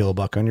cool to kill a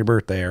buck on your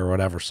birthday or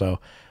whatever. So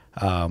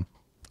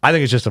I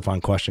think it's just a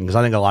fun question because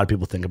I think a lot of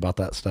people think about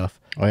that stuff.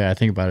 Oh, yeah, I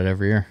think about it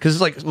every year. Because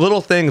it's like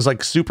little things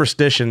like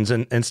superstitions.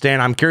 And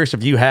Stan, I'm curious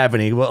if you have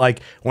any. But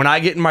like when I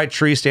get in my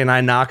tree stand,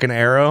 I knock an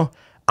arrow.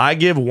 I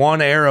give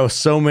one arrow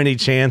so many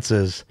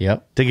chances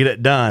to get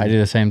it done. I do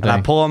the same thing. And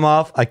I pull them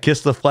off. I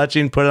kiss the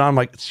fletching, put it on. I'm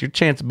like, it's your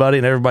chance, buddy.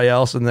 And everybody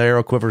else in the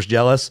arrow quiver's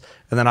jealous.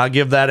 And then I'll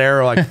give that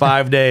arrow like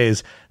 5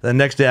 days. The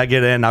next day I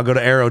get in, I'll go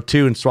to arrow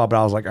 2 and swap it.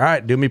 I was like, all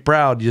right, do me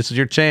proud. This is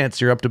your chance.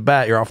 You're up to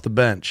bat. You're off the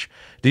bench.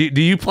 Do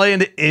you play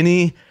into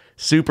any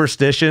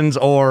superstitions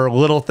or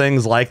little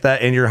things like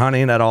that in your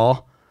hunting at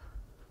all?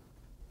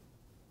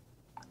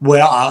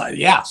 Well,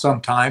 yeah,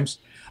 sometimes.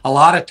 A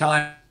lot of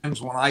times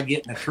when I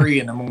get in a tree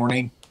in the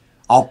morning,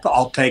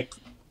 I'll take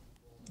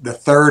the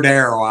third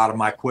arrow out of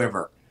my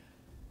quiver,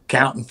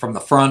 counting from the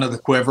front of the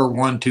quiver,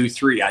 1, 2,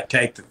 3. I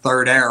take the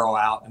third arrow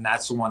out, and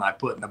that's the one I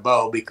put in the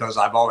bow because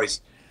I've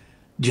always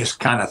just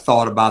kind of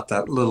thought about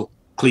that little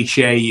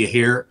cliche you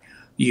hear.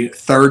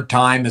 Third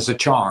time is a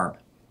charm.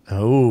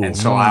 Oh, and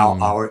so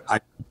I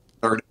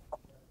third.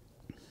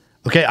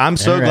 Okay, I'm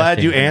so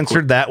glad you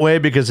answered that way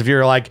because if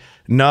you're like,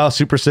 no,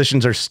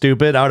 superstitions are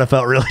stupid, I would have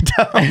felt really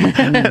dumb.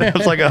 And I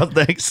was like, oh,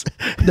 thanks.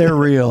 They're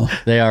real.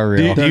 They are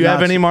real. Do you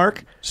have any,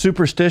 Mark?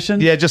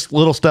 Superstition? Yeah, just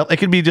little stuff. It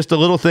could be just a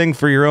little thing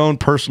for your own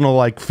personal,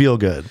 like, feel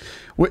good.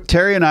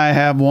 Terry and I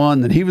have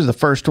one that he was the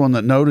first one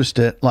that noticed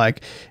it.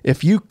 Like,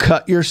 if you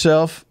cut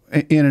yourself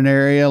in an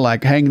area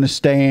like hanging a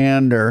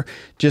stand or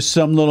just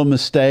some little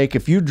mistake,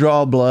 if you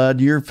draw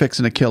blood, you're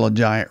fixing to kill a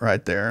giant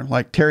right there.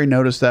 Like Terry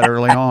noticed that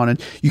early on, and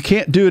you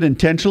can't do it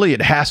intentionally.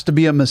 It has to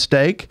be a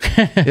mistake.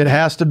 It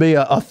has to be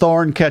a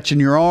thorn catching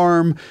your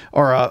arm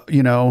or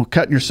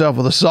cutting yourself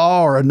with a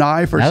saw or a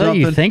knife or now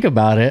something. That you think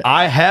about it,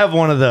 I have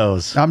one of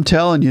those. I'm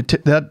telling you,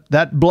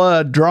 that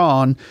blood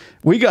drawn.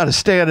 We got a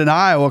stand in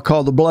Iowa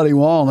called the Bloody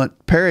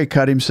Walnut. Perry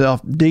cut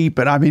himself deep,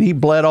 and I mean, he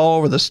bled all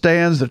over the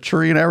stands, the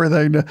tree, and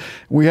everything.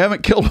 We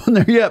haven't killed one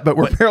there yet, but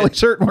we're fairly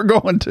certain we're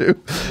going to.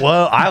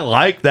 Well, I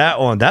like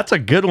that one. That's a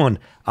good one.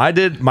 I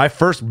did my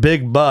first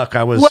big buck.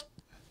 I was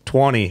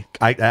 20.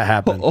 That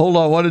happened. Hold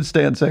on. What did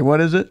Stan say?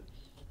 What is it?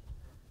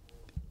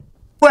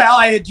 Well,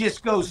 it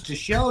just goes to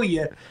show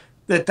you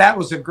that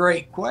was a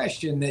great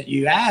question that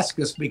you asked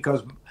us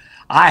because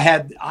I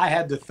had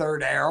the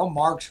third arrow.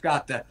 Mark's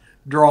got the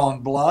drawn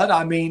blood.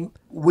 I mean,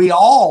 we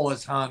all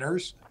as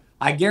hunters,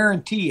 I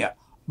guarantee you,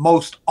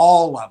 most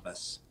all of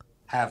us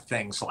have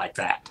things like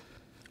that.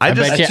 I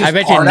bet you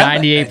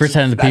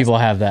 98% of the people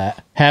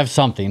have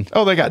something.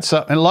 Oh, they got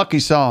something. And Lucky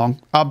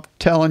Song, I'm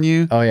telling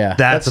you. Oh, yeah.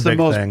 That's the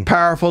most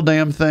powerful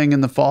damn thing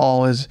in the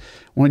fall is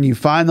when you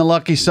find the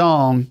Lucky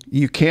Song,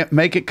 you can't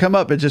make it come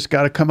up. It just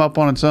got to come up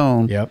on its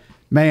own. Yep.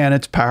 Man,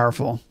 it's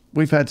powerful.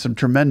 We've had some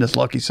tremendous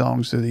Lucky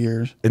Songs through the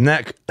years.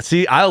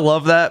 See, I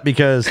love that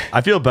because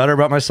I feel better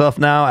about myself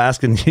now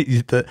asking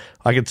you that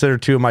I consider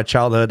two of my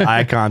childhood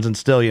icons, and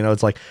still,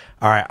 it's like,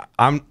 all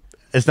right,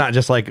 it's not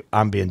just like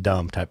I'm being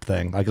dumb type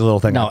thing, like a little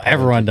thing. No,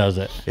 everyone does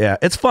it. Yeah,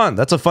 it's fun.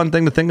 That's a fun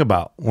thing to think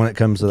about when it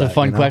comes to that. It's a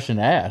fun question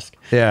to ask.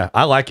 Yeah,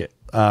 I like it.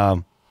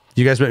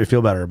 You guys make me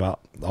feel better about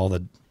all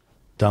the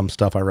dumb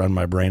stuff I run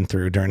my brain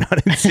through during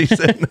hunting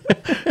season.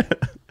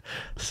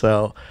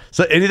 So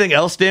anything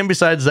else, Dan,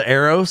 besides the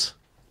arrows?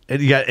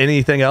 You got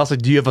anything else?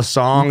 Like, do you have a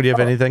song? Do you have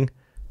anything?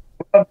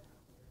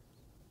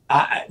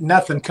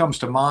 Nothing comes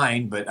to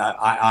mind, but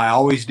I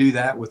always do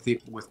that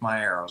with my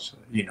arrows.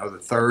 The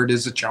third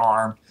is a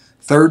charm.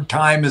 Third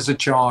time is a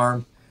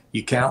charm.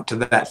 You count to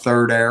that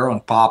third arrow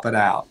and pop it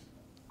out.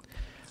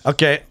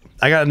 Okay,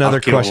 I got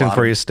another question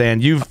for you, Stan.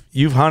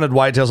 You've hunted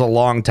whitetails a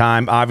long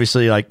time.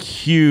 Obviously, like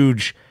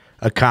huge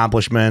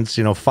accomplishments.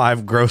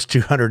 5 gross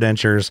 200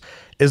 inchers.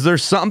 Is there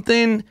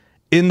something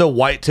in the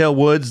whitetail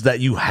woods that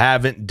you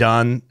haven't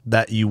done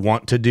that you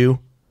want to do?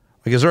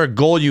 Like, is there a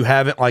goal you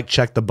haven't like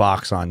checked the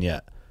box on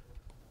yet?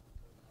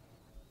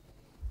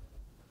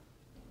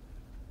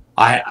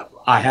 I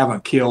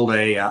haven't killed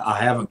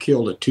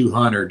a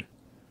 200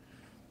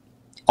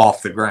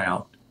 off the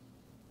ground.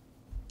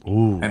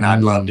 Ooh. And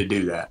I'd love to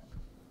do that.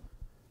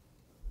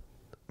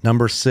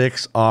 Number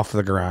 6 off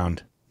the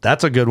ground.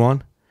 That's a good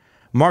one.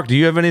 Mark, do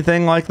you have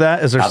anything like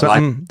that? Is there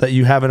something that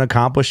you haven't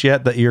accomplished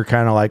yet that you're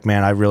kind of like,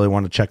 man, I really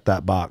want to check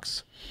that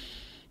box?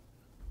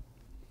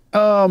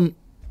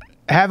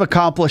 Have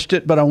accomplished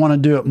it, but I want to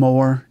do it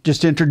more.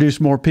 Just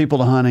introduce more people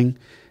to hunting.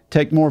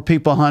 Take more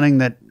people hunting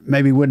that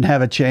maybe wouldn't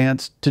have a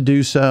chance to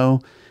do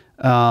so.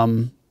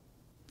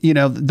 You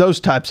know, those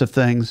types of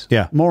things.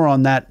 Yeah. More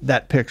on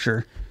that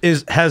picture.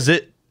 Has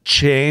it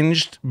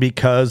changed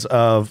because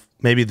of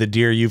maybe the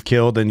deer you've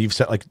killed and you've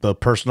set like the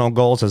personal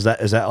goals? Is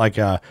that like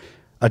a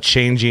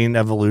changing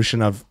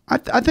evolution of?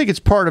 I think it's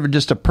part of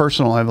just a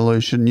personal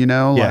evolution, you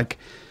know, Yeah. like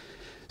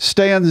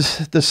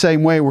Stan's the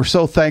same way. We're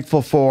so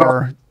thankful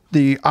for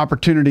the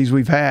opportunities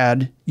we've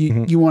had.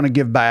 You want to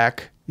give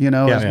back, you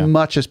know, as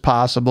much as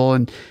possible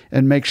and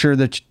make sure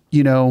that,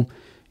 you know,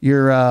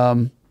 you're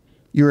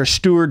a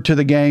steward to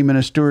the game and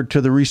a steward to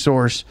the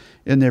resource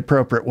in the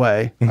appropriate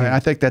way. I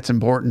think that's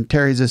important.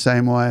 Terry's the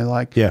same way.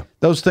 Like,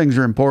 those things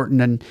are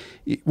important. And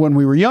when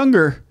we were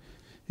younger,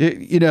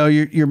 you know,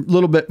 you're a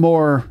little bit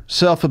more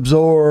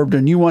self-absorbed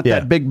and you want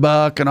that big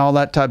buck and all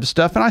that type of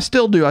stuff. And I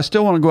still do. I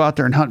still want to go out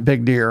there and hunt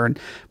big deer.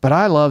 But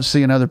I love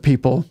seeing other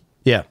people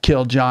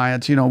kill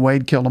giants. You know,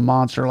 Wade killed a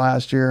monster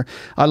last year.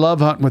 I love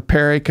hunting with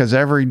Perry because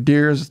every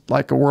deer is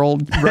like a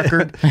world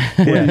record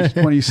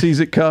when he sees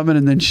it coming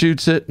and then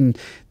shoots it. And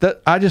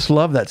I just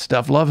love that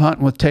stuff. Love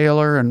hunting with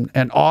Taylor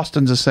and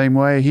Austin's the same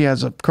way. He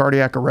has a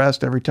cardiac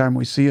arrest every time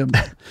we see him,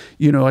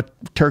 you know, a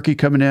turkey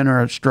coming in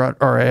or a strut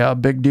or a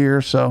big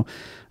deer. So,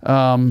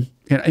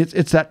 you know,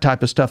 it's that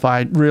type of stuff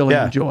I really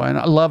enjoy, and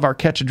I love our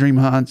catch a dream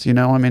hunts. You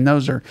know, I mean,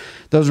 those are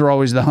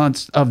always the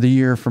hunts of the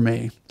year for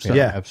me. So.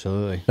 Yeah,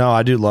 absolutely. No,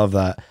 I do love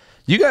that.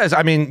 You guys,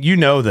 I mean, you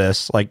know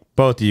this, like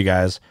both of you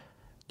guys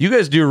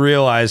do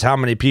realize how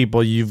many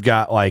people you've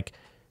got like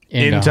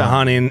into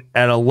hunting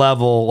at a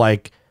level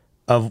like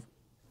of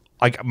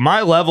like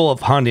my level of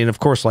hunting. Of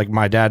course, like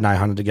my dad and I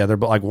hunted together,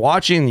 but like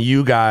watching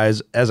you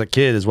guys as a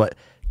kid is what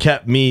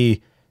kept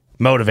me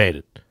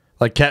motivated.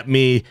 Like kept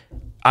me.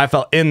 I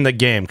felt in the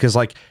game because,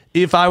 like,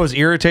 if I was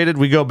irritated,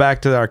 we go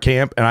back to our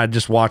camp and I'd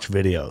just watch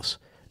videos,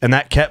 and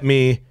that kept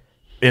me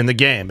in the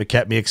game. It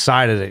kept me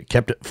excited. It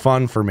kept it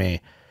fun for me.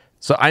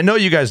 So I know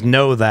you guys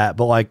know that,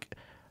 but like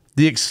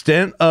the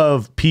extent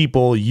of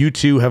people you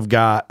two have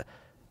got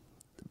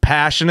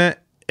passionate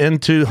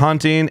into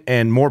hunting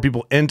and more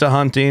people into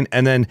hunting,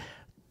 and then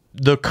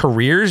the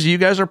careers you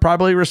guys are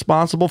probably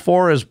responsible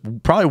for is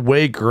probably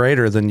way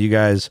greater than you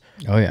guys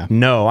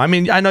know. I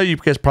mean, I know you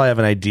guys probably have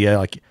an idea,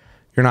 like,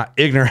 you're not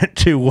ignorant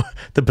to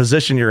the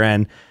position you're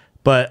in,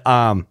 but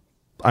I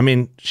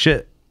mean,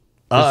 shit.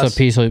 Just the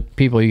piece of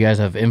people you guys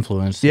have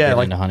influenced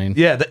like, into hunting.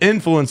 Yeah, the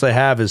influence they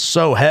have is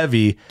so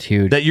heavy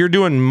that you're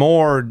doing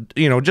more,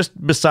 you know, just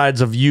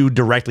besides of you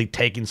directly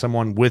taking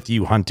someone with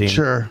you hunting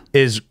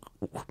is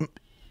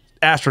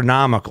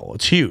astronomical.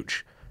 It's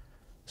huge.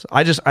 So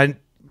I just want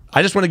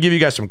to give you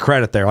guys some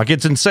credit there. Like,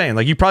 it's insane.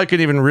 Like, you probably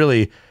couldn't even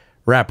really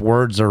wrap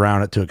words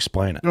around it to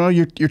explain it. Well,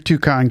 you're too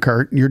kind,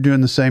 Kurt. You're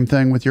doing the same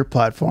thing with your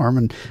platform,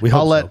 and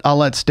I'll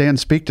let Stan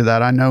speak to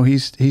that. I know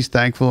he's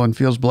thankful and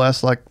feels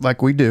blessed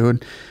like we do,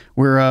 and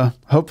we're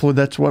hopefully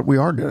that's what we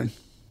are doing.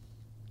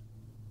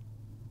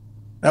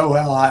 Oh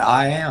well,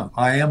 I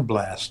am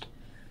blessed.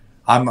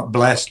 I'm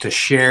blessed to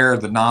share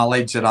the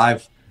knowledge that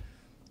I've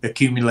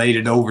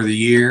accumulated over the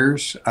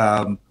years.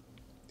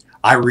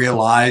 I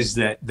realize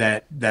that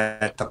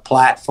the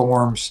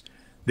platforms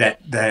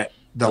that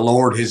the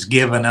Lord has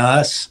given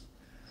us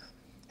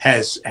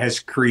has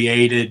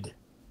created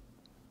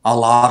a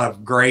lot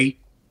of great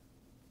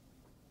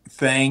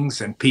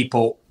things, and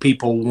people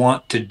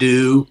want to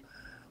do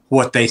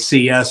what they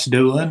see us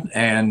doing,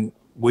 and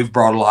we've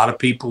brought a lot of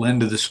people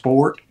into the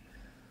sport.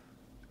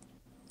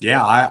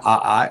 Yeah,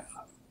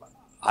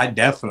 I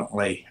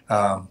definitely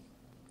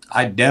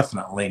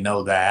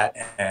know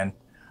that, and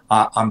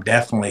I'm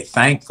definitely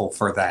thankful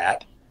for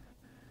that,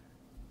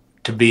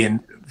 to be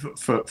in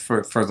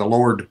for the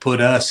Lord to put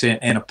us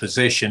in a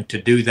position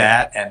to do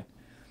that. And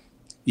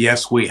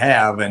yes, we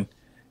have,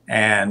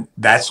 and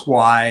that's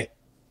why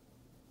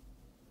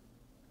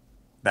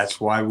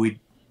we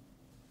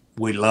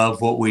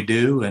love what we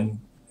do,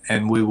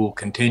 and we will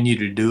continue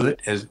to do it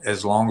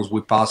as long as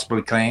we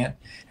possibly can.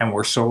 And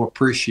we're so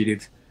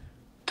appreciative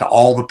to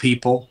all the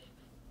people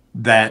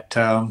that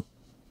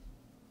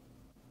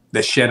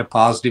shed a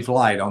positive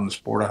light on the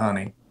sport of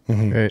hunting.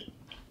 Mm-hmm. Great.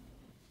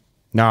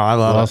 No, I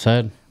love it. Well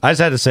said. I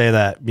just had to say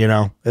that, you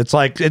know, it's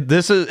like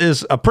this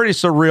is a pretty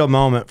surreal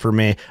moment for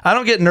me. I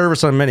don't get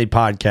nervous on many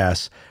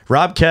podcasts.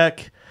 Rob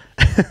Keck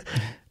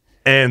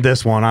and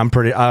this one, I'm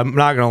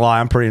not going to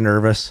lie, I'm pretty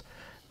nervous.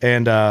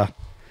 And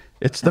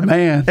it's the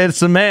man. It's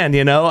the man,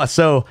 you know.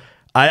 So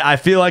I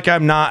feel like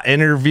I'm not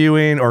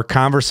interviewing or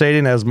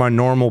conversating as my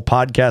normal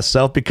podcast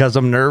self because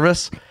I'm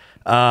nervous.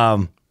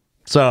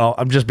 So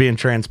I'm just being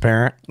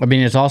transparent. I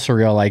mean, it's also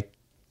real. Like,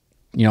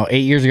 8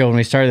 years ago when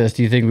we started this,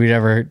 do you think we'd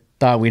ever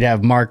thought we'd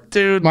have Mark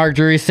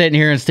Drury sitting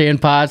here and Stan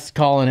Potts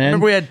calling in?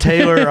 Remember we had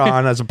Taylor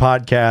on as a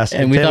podcast,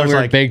 and we thought we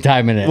were like, big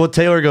time in it. Well,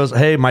 Taylor goes,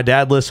 "Hey, my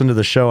dad listened to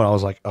the show," and I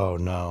was like, "Oh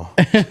no."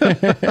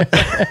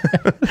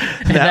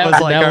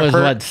 that was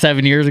what,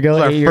 7 years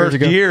ago? 8 years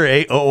ago?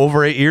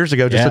 Over 8 years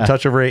ago, just a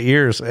touch over 8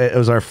 years. It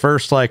was our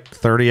first like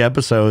 30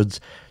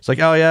 episodes. It's like,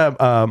 oh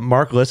yeah,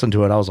 Mark listened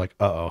to it. I was like,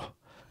 uh-oh.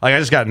 Like, I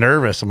just got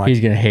nervous. I'm like, he's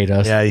going to hate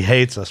us. Yeah, he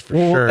hates us for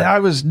sure. I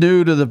was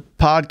new to the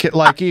podcast.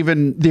 Like,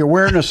 even the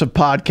awareness of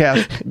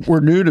podcasts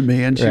were new to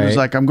me. And she was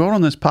like, I'm going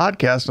on this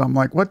podcast. And I'm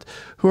like, what?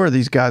 Who are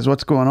these guys?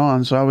 What's going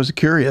on? So I was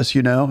curious,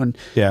 and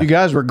you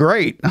guys were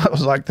great. I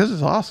was like, this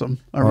is awesome.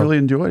 I really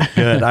enjoyed it.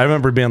 Good. I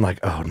remember being like,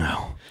 oh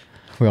no.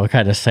 We all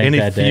kind of sank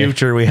that day. Any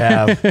future we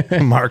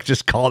have, Mark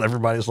just called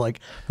everybody's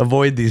like,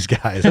 avoid these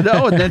guys.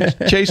 No, and then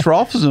Chase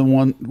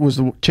Rolfson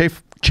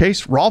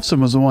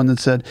was the one that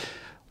said,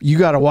 you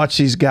got to watch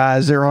these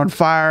guys. They're on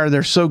fire.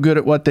 They're so good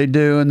at what they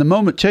do. And the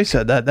moment Chase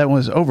said that, that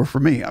was over for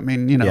me. I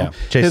mean,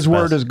 his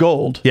word is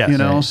gold,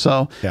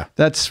 so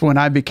that's when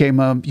I became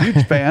a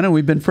huge fan, and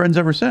we've been friends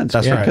ever since.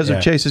 That's right. Because of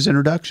Chase's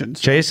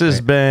introductions. Chase has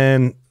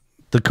been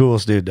the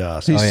coolest dude to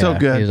us. He's so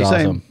good. He's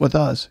Same awesome. with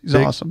us. He's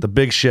awesome. The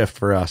big shift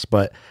for us.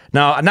 But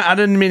no, I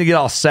didn't mean to get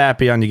all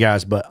sappy on you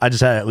guys, but I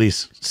just had to at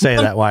least say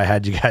that why I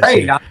had you guys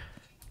here.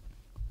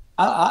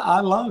 I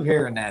love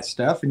hearing that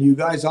stuff, and you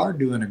guys are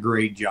doing a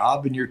great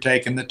job, and you're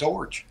taking the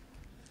torch.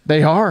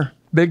 They are,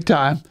 big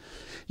time.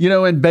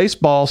 In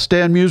baseball,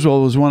 Stan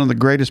Musial was one of the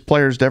greatest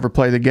players to ever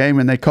play the game,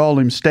 and they called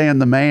him Stan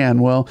the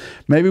Man. Well,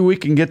 maybe we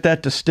can get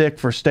that to stick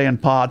for Stan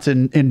Potts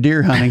in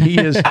deer hunting. He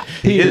is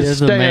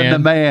Stan the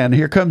Man.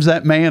 Here comes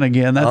that man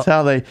again. That's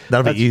how they.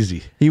 That'll be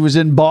easy. He was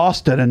in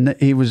Boston, and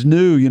he was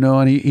new,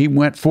 and he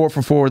went 4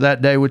 for 4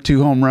 that day with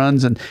 2 home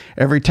runs. And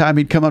every time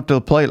he'd come up to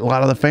the plate, a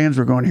lot of the fans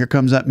were going, "Here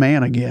comes that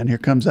man again. Here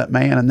comes that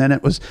man." And then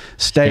it was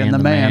Stan the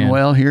man.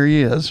 Well, here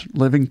he is,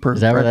 living proof.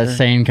 Is that where that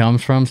saying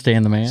comes from?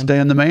 Stan the Man.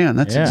 Stan the Man.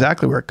 That's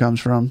exactly where it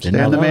comes from.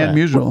 Stan the Man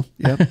Musial.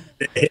 Yep.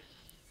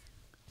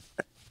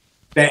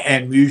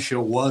 And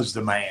Musial was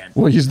the man.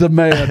 Well, he's the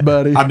man,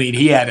 buddy. I mean,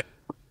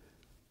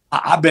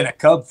 I've been a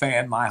Cub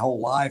fan my whole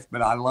life,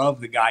 but I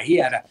love the guy.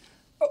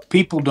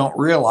 People don't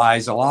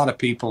realize, a lot of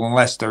people,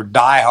 unless they're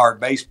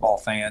diehard baseball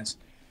fans,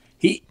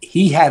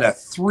 he had a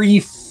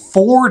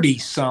 340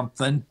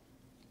 something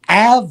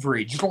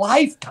average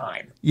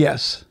lifetime.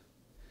 Yes.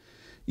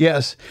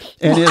 And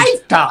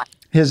lifetime.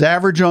 His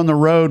average on the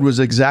road was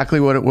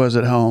exactly what it was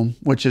at home,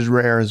 which is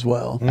rare as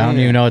well. I don't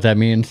even know what that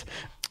means.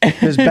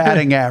 His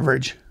batting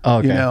average.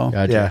 Okay.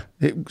 Gotcha.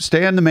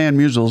 Stan the Man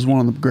Musial is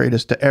one of the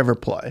greatest to ever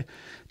play.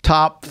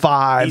 Top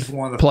 5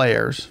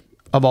 players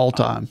of all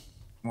time.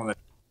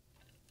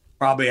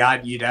 Probably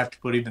you'd have to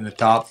put him in the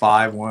top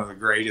 5, one of the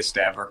greatest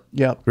ever.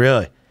 Yep.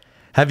 Really?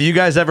 Have you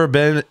guys ever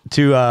been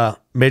to a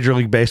Major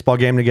League Baseball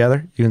game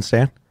together? You and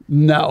Stan?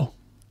 No.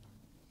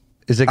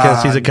 Is it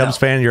because he's a Cubs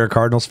fan and you're a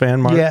Cardinals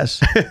fan, Mark? Yes.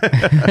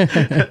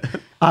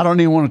 I don't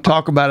even want to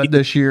talk about it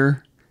this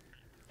year.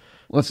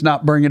 Let's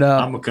not bring it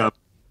up. I'm a Cub.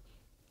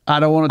 I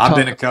don't want to talk.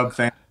 I've been a Cub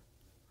fan.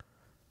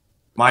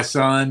 My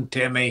son,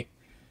 Timmy,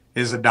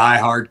 is a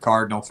diehard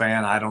Cardinal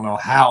fan. I don't know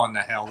how in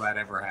the hell that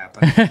ever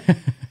happened.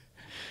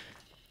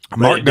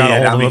 Mark got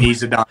a hold of him.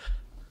 He's adopted.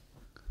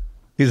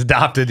 He's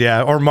adopted,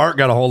 yeah. Or Mark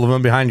got a hold of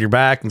him behind your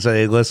back and said,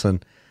 "Hey,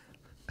 listen,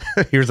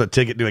 here's a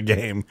ticket to a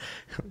game.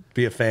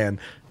 Be a fan."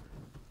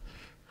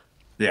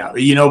 Yeah,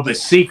 but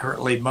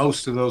secretly,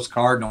 most of those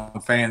Cardinal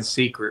fans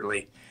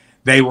secretly,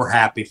 they were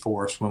happy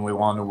for us when we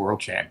won the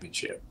World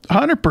Championship.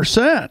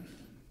 100%.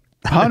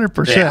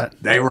 100%. Yeah,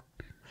 they were.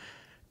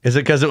 Is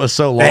it because it was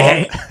so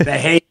long? They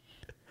hate.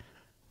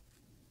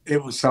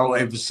 It was so.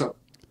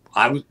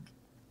 I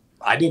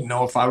didn't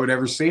know if I would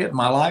ever see it in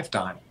my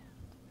lifetime.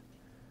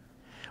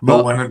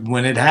 But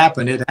when it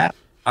happened, it happened.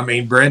 I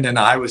mean, Brenda and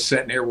I was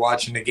sitting here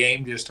watching the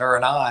game, just her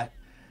and I,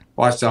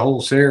 watched the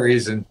whole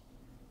series, and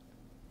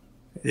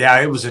yeah,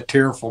 it was a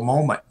tearful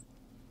moment.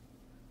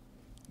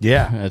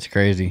 Yeah, that's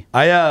crazy.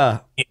 I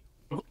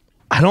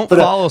don't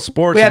follow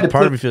sports, and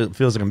part of me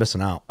feels like I'm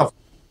missing out.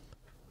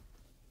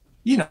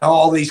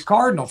 All these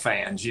Cardinal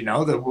fans,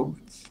 that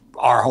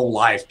our whole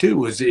life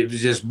too it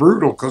was just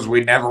brutal because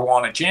we never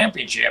won a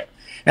championship,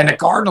 and the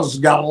Cardinals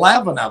got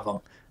 11 of them.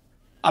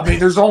 I mean,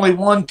 there's only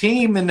one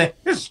team in the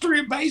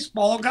history of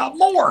baseball got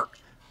more,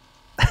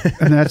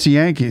 and that's the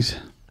Yankees.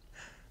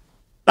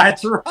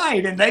 That's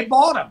right, and they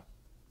bought them.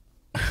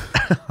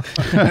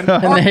 And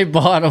they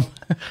bought them.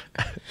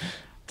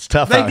 It's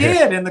tough. They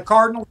did, and the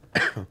Cardinals.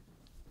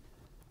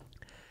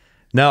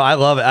 No, I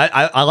love it.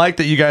 I like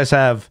that you guys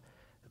have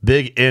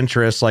big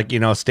interests, like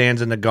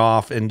Stan's into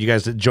golf, and you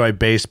guys enjoy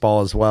baseball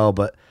as well.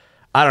 But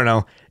I don't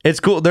know. It's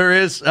cool. There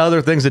is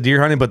other things to deer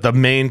hunting, but the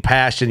main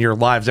passion in your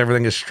lives,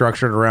 everything is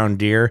structured around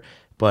deer.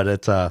 But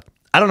it's I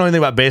don't know anything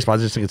about baseball. I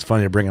just think it's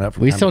funny to bring it up.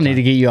 We still need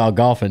to get you out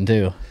golfing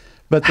too.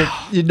 But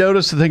you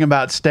notice the thing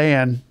about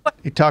Stan,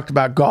 he talked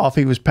about golf,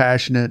 he was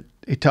passionate.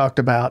 He talked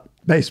about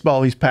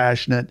baseball, he's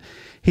passionate.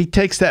 He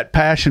takes that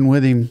passion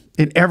with him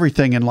in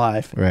everything in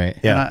life. Right.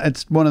 Yeah. And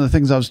it's one of the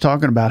things I was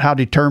talking about, how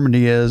determined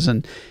he is.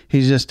 And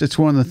it's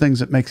one of the things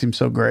that makes him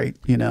so great,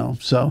 you know.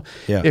 So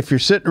if you're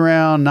sitting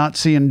around not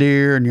seeing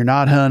deer and you're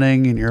not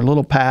hunting and you're a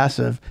little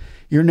passive,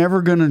 you're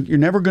never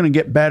gonna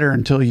get better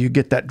until you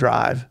get that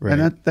drive. Right.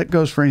 And that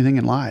goes for anything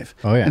in life.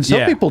 Oh, yeah. And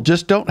some people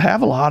just don't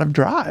have a lot of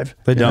drive.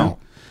 They you don't. know?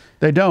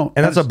 They don't.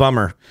 And that's a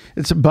bummer.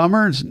 It's a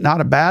bummer. It's not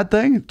a bad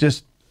thing.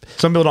 Just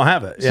some people don't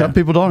have it. Yeah. some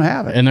people don't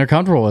have it. And they're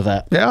comfortable with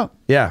that. Yeah.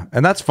 Yeah,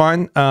 and that's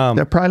fine.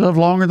 They probably live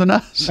longer than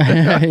us.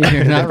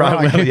 You're not wrong.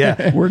 Probably,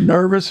 yeah. We're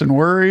nervous and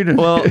worried. And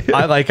Well,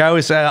 I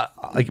always say,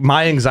 like,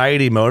 my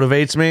anxiety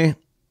motivates me.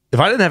 If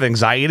I didn't have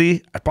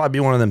anxiety, I'd probably be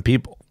one of them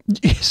people.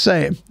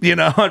 same. You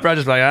know, I'd probably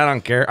just be like, I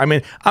don't care. I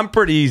mean, I'm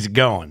pretty easy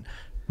going,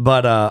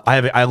 but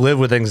I live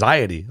with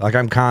anxiety. Like,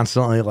 I'm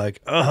constantly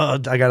like, I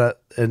gotta,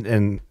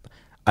 and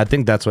I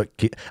think that's what.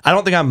 I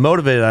don't think I'm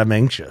motivated. I'm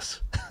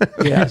anxious.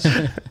 Yes.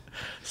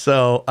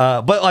 So,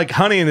 but like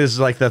hunting is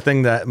like the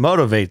thing that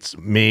motivates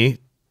me.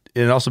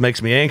 It also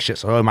makes me anxious.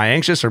 So am I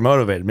anxious or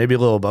motivated? Maybe a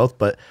little of both,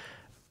 but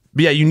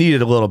yeah, you need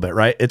it a little bit,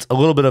 right? It's a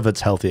little bit of it's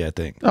healthy, I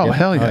think. Oh,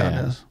 hell yeah, yeah.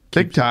 it is.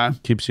 Big time.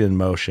 Keeps you in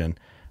motion.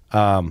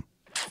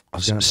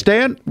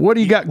 Stan, what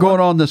do you got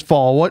going on this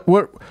fall?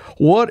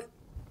 What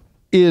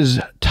is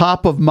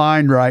top of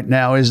mind right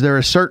now? Is there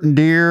a certain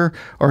deer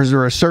or is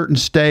there a certain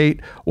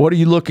state? What are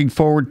you looking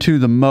forward to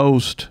the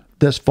most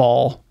this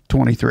fall,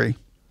 23?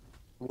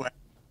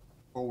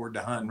 Forward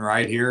to hunting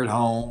right here at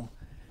home,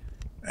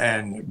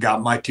 and got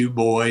my two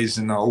boys.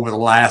 And over the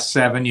last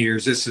 7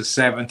 years, this is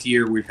 7th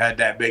year we've had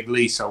that big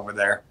lease over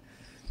there,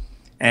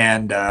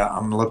 and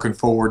I'm looking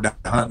forward to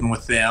hunting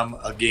with them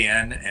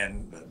again.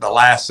 And the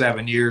last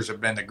 7 years have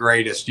been the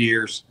greatest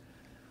years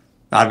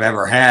I've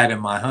ever had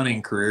in my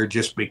hunting career,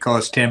 just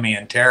because Timmy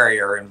and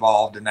Terry are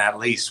involved in that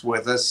lease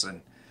with us,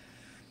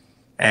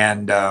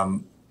 and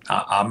I'm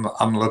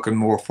looking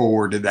more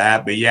forward to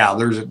that. But yeah,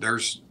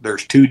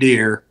 there's two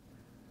deer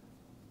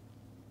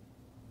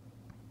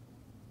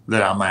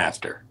that I'm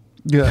after.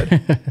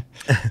 Good.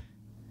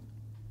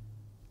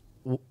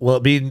 Will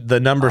it be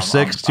the number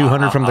 6,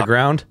 200 from the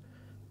ground?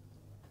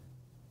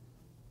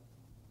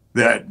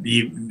 That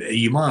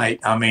you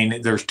might. I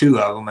mean, there's two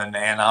of them,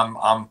 and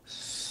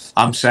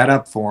I'm set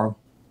up for them.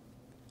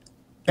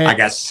 And I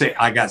got six.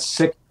 I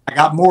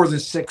got more than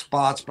 6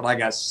 spots, but I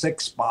got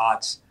 6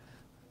 spots.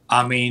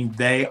 I mean,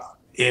 they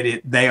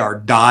are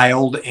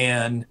dialed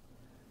in,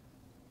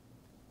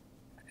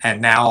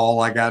 and now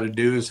all I got to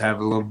do is have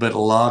a little bit of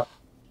luck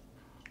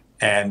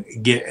and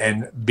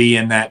be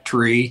in that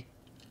tree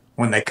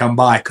when they come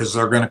by, because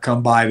they're going to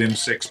come by them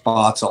 6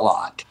 spots a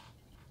lot.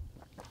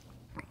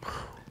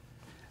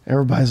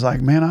 everybody's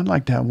like, man, I'd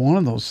like to have one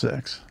of those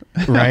 6.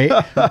 Right?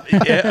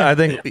 Yeah, I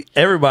think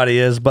everybody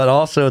is, but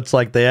also it's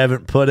like they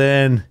haven't put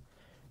in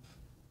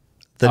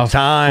the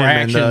time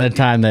and fraction of the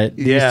time that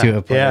used to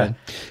have put in.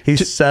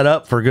 He's set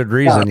up for good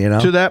reason, you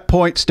know. To that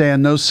point,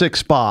 Stan, those 6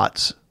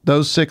 spots,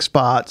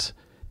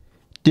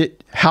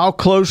 how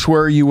close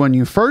were you when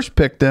you first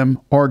picked them,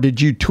 or did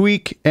you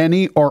tweak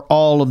any or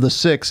all of the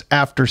 6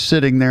 after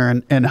sitting there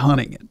and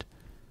hunting it?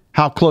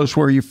 How close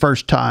were you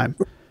first time?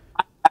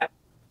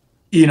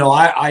 You know,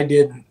 I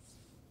didn't.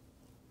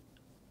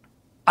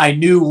 I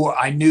knew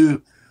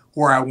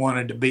where I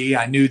wanted to be.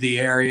 I knew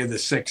the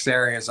 6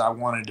 areas I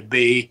wanted to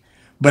be,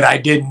 but I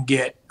didn't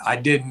get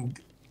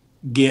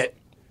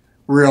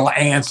real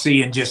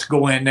antsy and just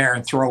go in there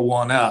and throw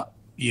one up.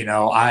 You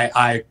know,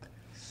 I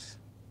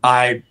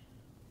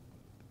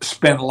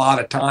spent a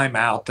lot of time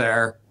out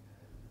there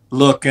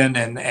looking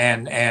and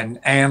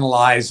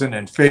analyzing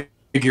and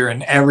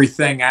figuring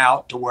everything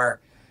out, to where,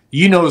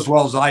 you know as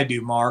well as I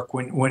do, Mark,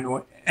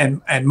 when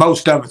and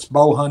most of it's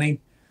bow hunting,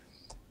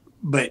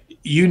 but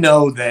you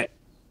know that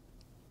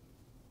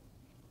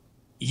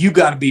you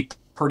got to be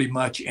pretty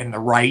much in the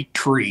right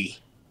tree,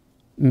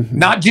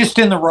 not just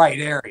in the right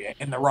area,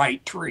 in the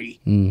right tree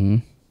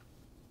to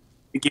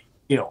get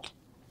killed.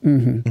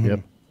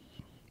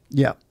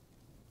 Yep.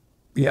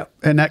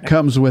 And that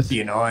comes with,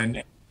 You know,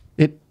 and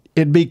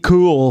it'd be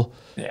cool.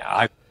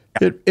 yeah,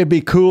 It'd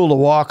be cool to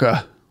walk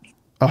a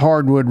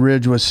hardwood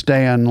ridge with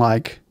Stan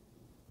like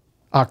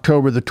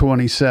October the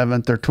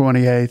 27th or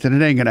 28th, and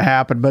it ain't going to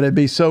happen, but it'd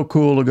be so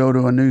cool to go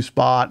to a new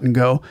spot and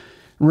go,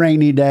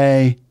 rainy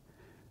day,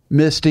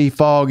 misty,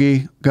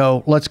 foggy,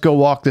 let's go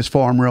walk this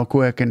farm real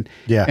quick and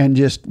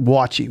just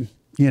watch him,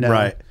 you know.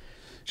 Right.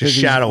 Just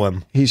shadow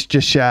him. He's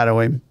just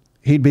shadow him.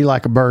 He'd be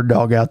like a bird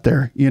dog out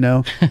there, you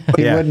know.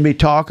 He wouldn't be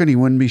talking. He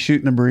wouldn't be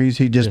shooting a breeze.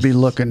 He'd just be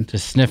looking.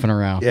 Just sniffing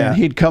around. Yeah. And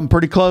he'd come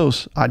pretty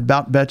close. I'd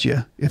about bet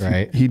you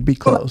if he'd be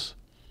close.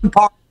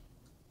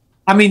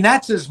 I mean,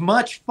 that's as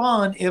much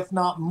fun, if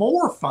not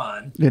more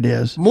fun, It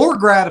is. more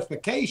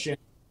gratification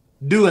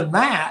doing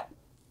that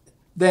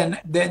than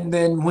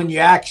when you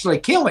actually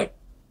kill him.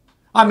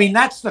 I mean,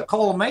 that's the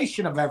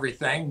culmination of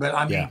everything. But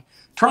I mean,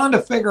 trying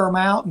to figure them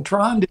out and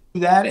trying to do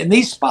that. And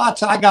these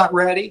spots I got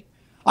ready,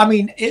 I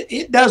mean,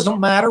 it doesn't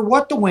matter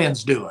what the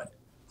wind's doing.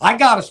 I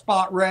got a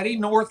spot ready,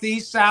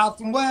 northeast, south,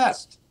 and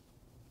west.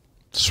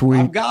 Sweet.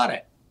 I've got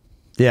it.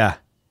 Yeah.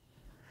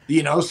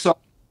 So,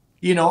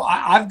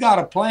 I've got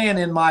a plan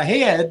in my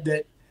head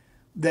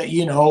that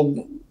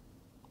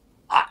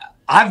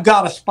I've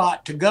got a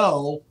spot to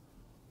go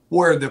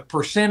where the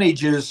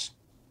percentages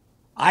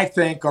I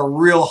think are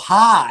real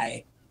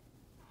high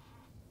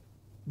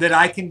that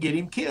I can get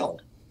him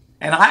killed.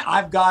 And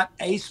I've got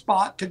a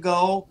spot to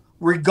go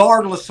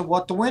regardless of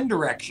what the wind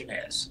direction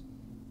is.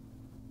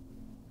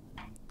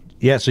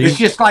 Yeah. So it's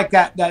just like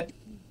that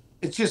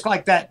it's just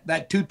like that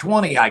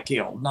 220 I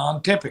killed,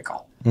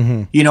 non-typical.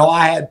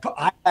 I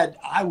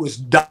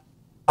was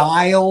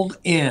dialed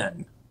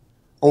in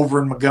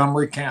over in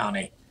Montgomery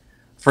County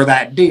for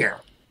that deer.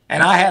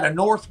 And I had a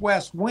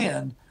northwest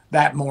wind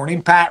that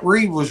morning. Pat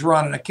Reed was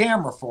running a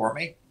camera for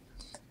me.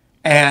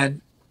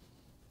 And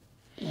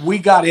we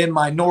got in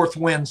my north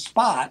wind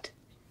spot.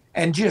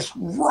 And just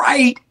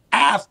right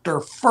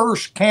after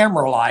first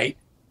camera light,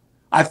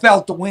 I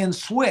felt the wind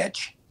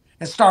switch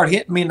and start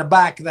hitting me in the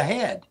back of the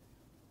head.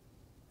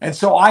 And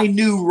so I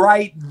knew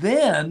right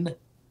then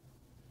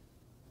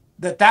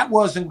that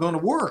wasn't going to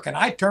work. And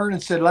I turned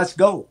and said, let's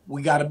go.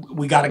 We got to go.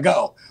 We got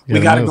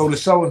to go to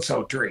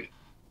so-and-so tree.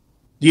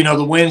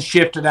 The wind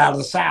shifted out of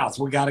the south.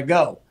 We got to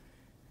go.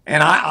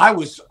 And I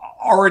was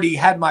already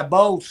had my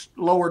bow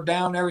lowered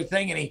down and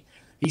everything. And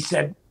he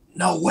said,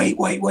 no, wait.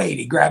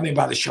 He grabbed me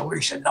by the shoulder.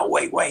 He said, no,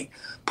 wait.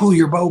 Pull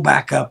your bow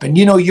back up. And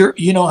you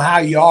know how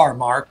you are,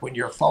 Mark, when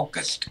you're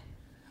focused.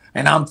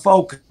 And I'm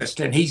focused.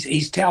 And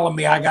he's telling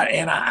me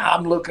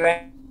I'm looking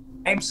at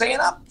him saying,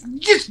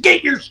 just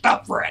get your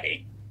stuff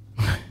ready.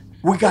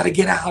 We got to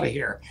get out of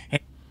here.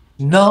 And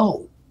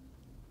no.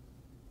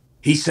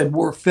 He said,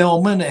 we're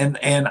filming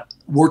and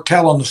we're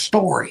telling the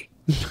story.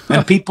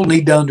 And people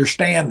need to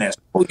understand this.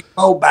 Pull your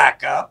bow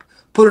back up,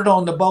 put it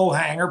on the bow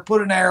hanger,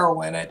 put an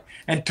arrow in it,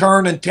 and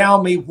turn and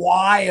tell me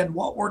why and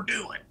what we're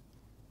doing.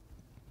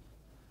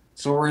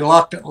 So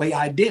reluctantly,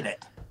 I did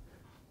it.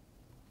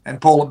 And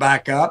pulled it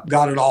back up,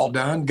 got it all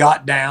done,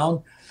 got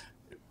down,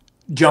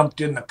 jumped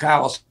in the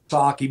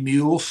Kawasaki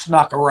mule,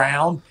 snuck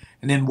around,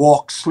 and then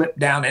slipped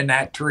down in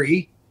that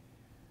tree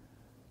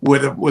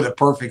with a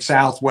perfect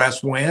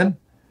southwest wind.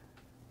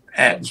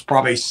 It was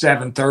probably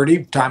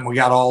 7:30 time we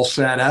got all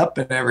set up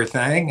and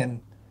everything. And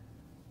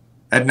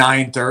at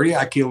 9:30,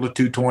 I killed a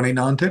 220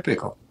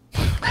 non-typical.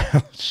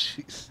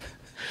 Jeez.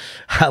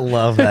 I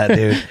love that,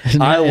 dude.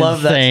 I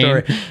love that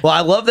story. Well,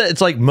 I love that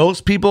it's like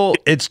most people,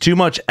 it's too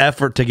much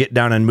effort to get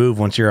down and move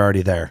once you're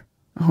already there.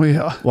 Oh,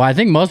 yeah. Well, I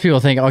think most people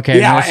think,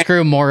 okay, I'm going to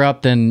screw more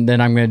up than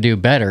I'm going to do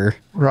better.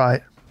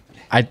 Right.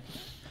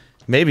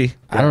 Maybe.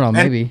 I don't know,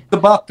 maybe. And the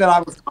buck that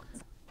I was,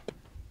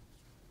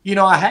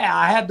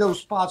 I had those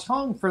spots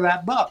hung for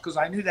that buck because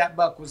I knew that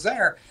buck was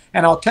there.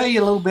 And I'll tell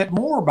you a little bit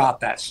more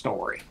about that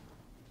story.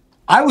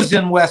 I was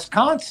in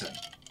Wisconsin.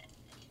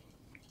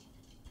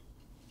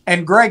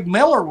 And Greg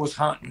Miller was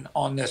hunting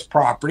on this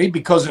property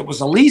because it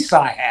was a lease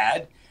I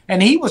had,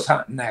 and he was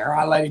hunting there.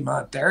 I let him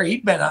hunt there.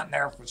 He'd been hunting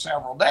there for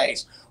several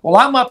days. Well,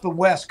 I'm up in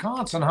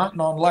Wisconsin hunting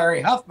on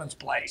Larry Huffman's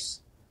place.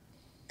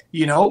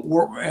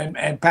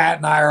 And Pat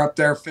and I are up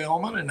there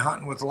filming and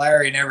hunting with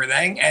Larry and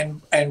everything.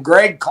 And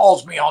Greg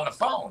calls me on the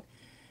phone.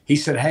 He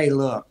said, hey,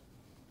 look.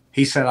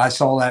 He said, I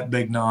saw that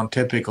big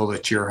non-typical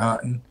that you're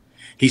hunting.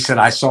 He said,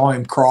 I saw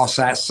him cross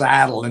that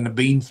saddle in the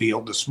bean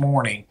field this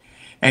morning.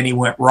 And he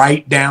went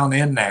right down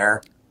in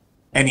there,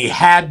 and he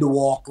had to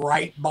walk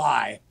right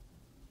by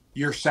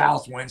your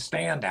south wind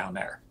stand down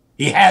there.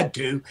 He had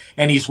to,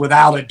 and he's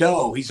without a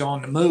doe. He's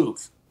on the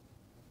move.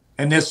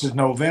 And this is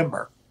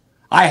November.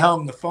 I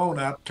hung the phone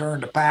up,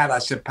 turned to Pat. I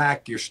said,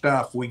 pack your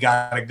stuff. We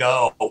got to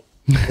go.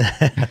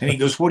 And he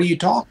goes, what are you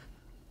talking?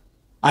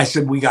 I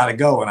said, we got to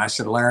go. And I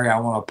said, Larry, I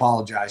want to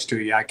apologize to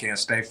you. I can't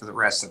stay for the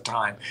rest of the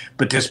time.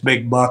 But this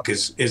big buck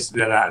is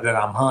that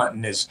I'm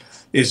hunting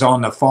is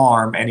on the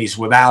farm, and he's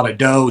without a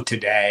doe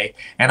today.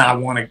 And I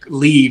want to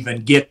leave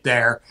and get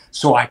there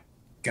so I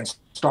can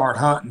start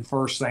hunting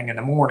first thing in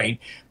the morning,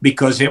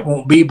 because it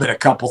won't be but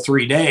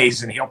 3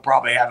 days and he'll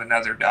probably have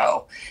another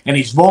doe. And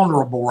he's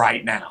vulnerable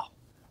right now.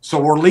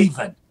 So we're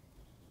leaving.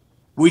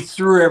 We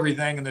threw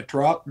everything in the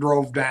truck,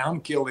 drove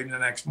down, killed him the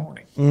next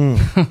morning.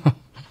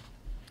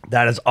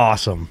 That is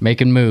awesome.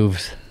 Making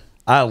moves.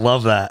 I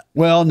love that.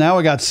 Well, now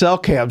we got cell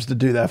cabs to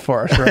do that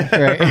for us,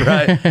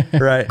 right?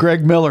 Right.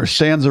 Greg Miller,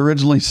 Stan's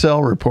originally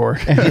cell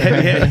report.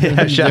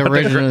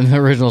 The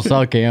original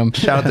cell cam.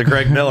 Shout out to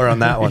Greg Miller on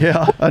that one.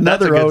 Yeah,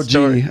 another OG.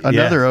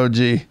 Another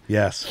OG.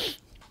 Yes.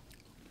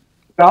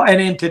 Well, and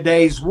in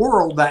today's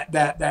world,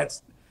 that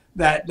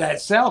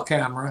cell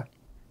camera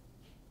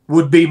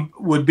would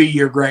be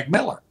your Greg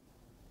Miller.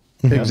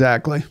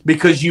 Exactly.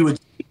 Because you would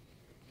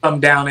come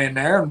down in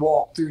there and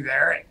walk through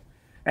there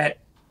at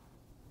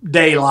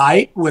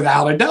daylight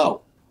without a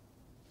doe.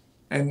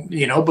 And,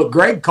 but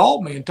Greg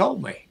called me and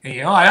told me,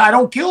 I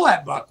don't kill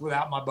that buck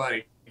without my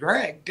buddy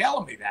Greg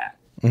telling me that.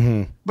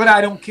 Mm-hmm. But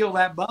I don't kill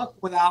that buck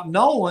without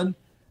knowing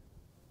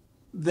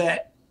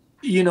that,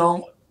 he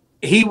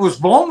was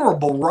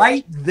vulnerable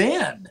right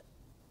then.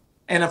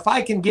 And if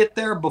I can get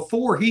there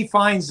before he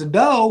finds the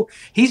doe,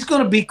 he's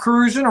going to be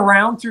cruising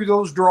around through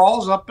those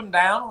draws up and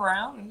down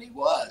around. And he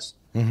was.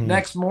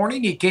 Next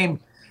morning, he came.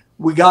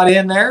 We got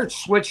in there,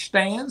 switched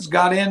stands,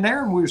 got in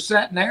there, and we were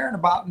sitting there. And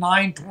about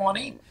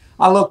 9:20,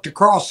 I looked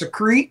across the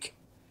creek,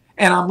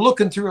 and I'm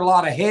looking through a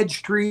lot of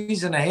hedge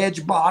trees and a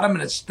hedge bottom,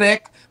 and it's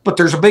thick, but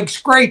there's a big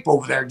scrape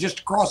over there just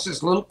across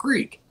this little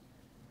creek.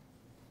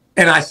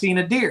 And I seen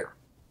a deer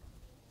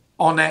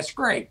on that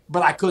scrape,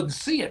 but I couldn't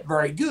see it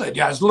very good.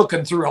 I was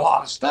looking through a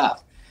lot of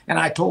stuff. And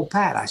I told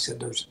Pat, I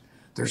said,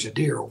 there's a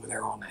deer over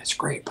there on that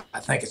scrape. I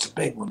think it's a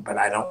big one, but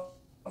I don't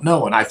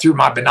know. And I threw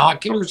my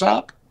binoculars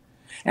up,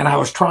 and I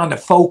was trying to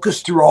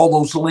focus through all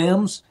those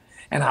limbs,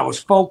 and I was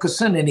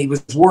focusing, and he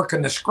was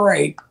working the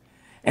scrape.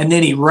 And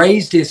then he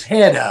raised his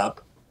head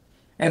up,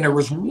 and there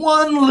was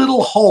one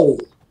little hole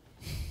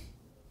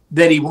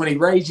that when he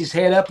raised his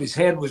head up, his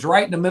head was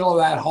right in the middle of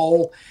that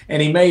hole,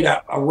 and he made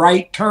a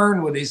right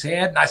turn with his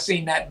head, and I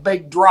seen that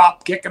big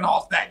drop kicking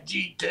off that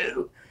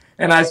G2.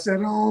 And I said,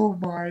 oh,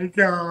 my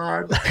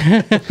God.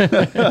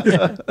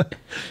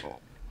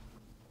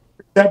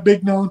 That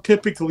big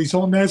non-typical, he's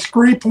on that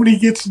scrape. When he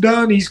gets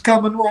done, he's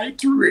coming right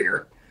through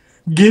here.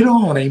 Get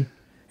on him.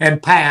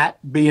 And Pat,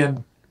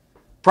 being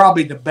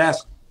probably the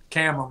best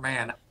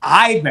cameraman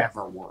I've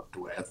ever worked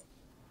with,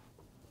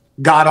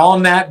 got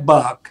on that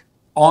buck,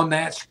 on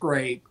that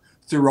scrape,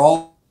 through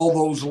all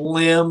those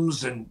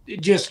limbs, and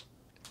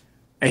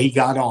he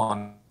got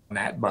on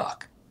that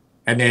buck.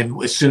 And then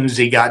as soon as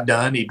he got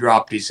done, he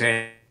dropped his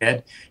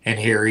head, and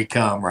here he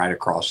come right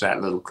across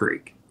that little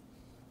creek.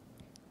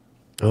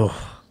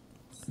 Oh,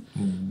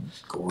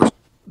 of course.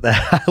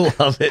 I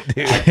love it,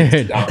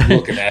 dude. I'm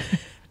looking at it.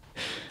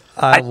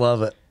 I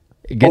love it.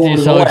 It gets you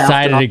so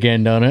excited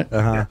again, don't it?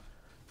 Uh-huh.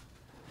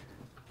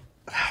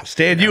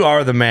 Stan, you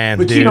are the man,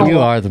 But dude. You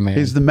are the man.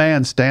 He's the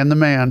man, Stan the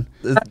man.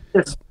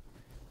 It's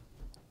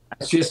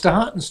just a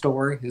hunting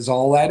story is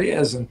all that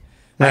is. And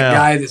that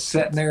guy that's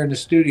sitting there in the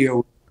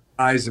studio,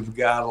 guys have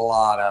got a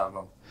lot of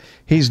them.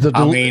 He's the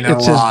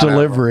it's his It's a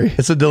delivery.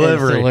 It's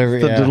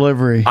delivery, The yeah.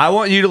 delivery. I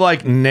want you to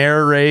like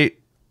narrate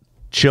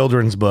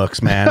children's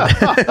books, man,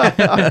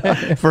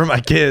 for my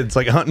kids,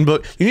 like hunting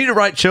book. You need to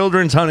write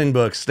children's hunting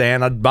books,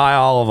 Stan. I'd buy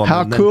all of them.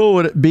 How cool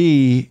would it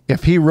be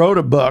if he wrote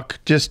a book,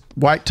 just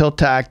Whitetail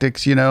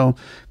Tactics,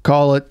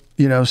 call it,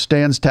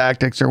 Stan's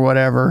Tactics or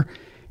whatever,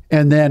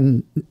 and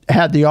then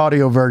had the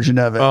audio version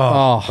of it.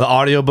 Oh, the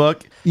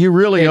audiobook. You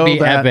really It'd owe be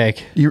that.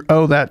 epic. You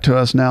owe that to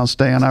us now,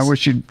 Stan. I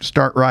wish you'd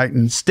start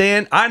writing.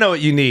 Stan, I know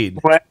what you need.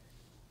 What?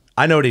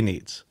 I know what he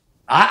needs.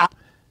 I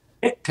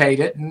dictate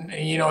it, and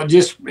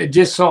it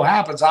just so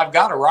happens I've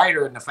got a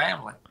writer in the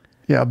family.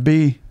 Yeah,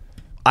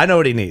 I know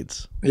what he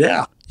needs.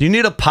 Yeah. You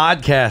need a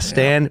podcast,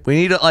 Stan. We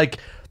need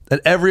an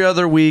every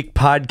other week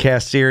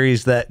podcast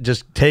series that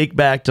just take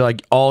back to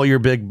like all your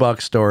big buck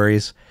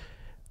stories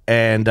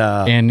and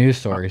news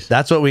stories.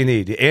 That's what we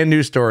need, and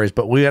news stories.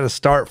 But we got to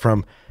start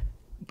from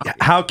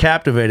how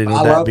captivating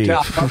would that be?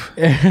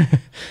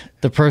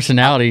 The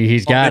personality,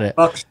 he's got it.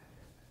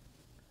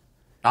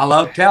 I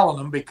love telling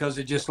them because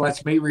it just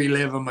lets me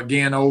relive them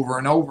again over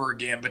and over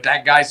again. But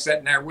that guy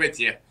sitting there with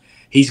you,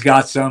 he's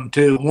got some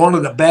too. One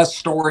of the best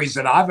stories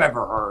that I've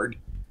ever heard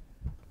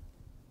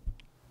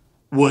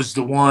was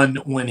the one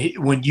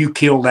when you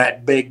killed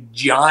that big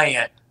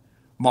giant,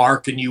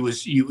 Mark, and you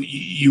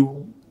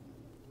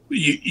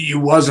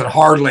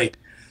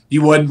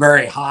wasn't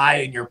very high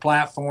in your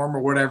platform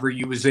or whatever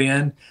you was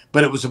in,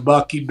 but it was a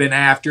buck you'd been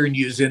after, and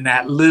you was in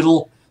that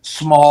little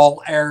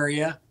small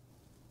area.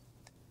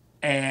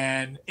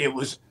 And it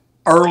was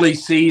early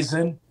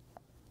season,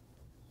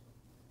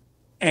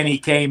 and he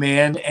came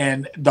in,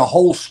 and the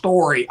whole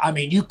story, I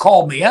mean, you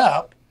called me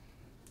up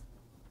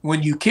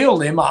when you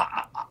killed him.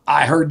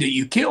 I heard that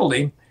you killed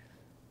him,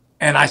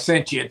 and I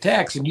sent you a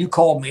text, and you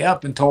called me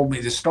up and told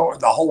me the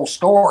whole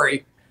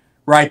story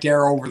right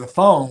there over the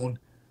phone.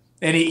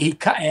 And he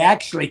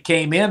actually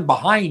came in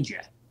behind you,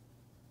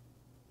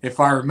 if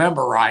I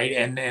remember right.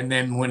 And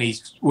then when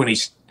he's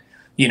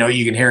you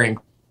can hear him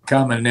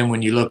coming, and then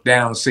when you look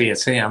down and see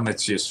it's him,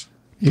 it's just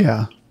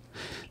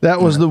that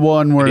was the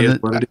one where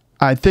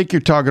I think you're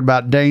talking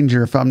about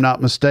Danger, if I'm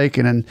not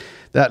mistaken, and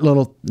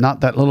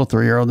not that little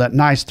 3-year-old, that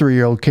nice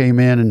 3-year-old came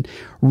in and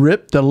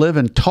ripped the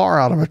living tar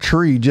out of a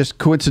tree. Just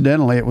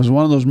coincidentally, it was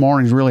one of those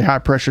mornings, really high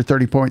pressure,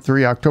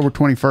 30.3, October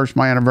 21st,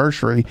 my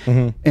anniversary,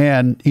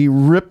 and he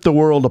ripped the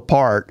world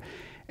apart.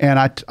 And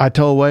I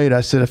told Wade,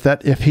 I said,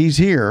 if he's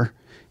here,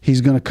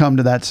 he's going to come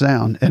to that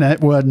sound. And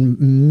it wasn't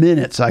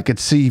minutes. I could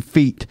see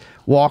feet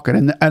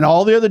walking, and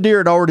all the other deer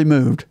had already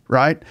moved,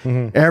 right?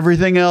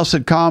 Everything else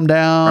had calmed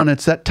down.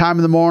 It's that time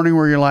of the morning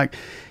where you're like,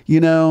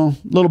 a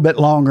little bit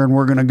longer and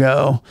we're going to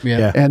go.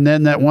 Yeah. And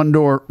then that one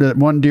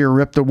deer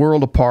ripped the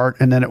world apart,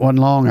 and then it wasn't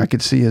long. I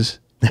could see his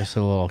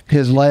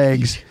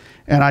legs.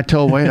 And I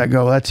told Wade, I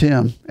go, that's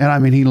him. And I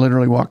mean, he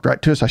literally walked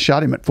right to us. I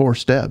shot him at 4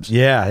 steps.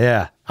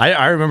 Yeah.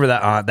 I remember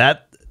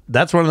that.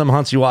 That's one of them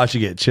hunts you watch,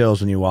 you get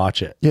chills when you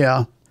watch it.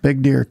 Yeah.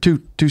 Big deer,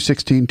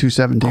 216,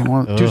 217,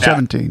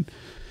 217.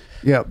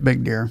 Yeah,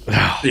 big deer.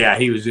 Yeah,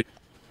 he was.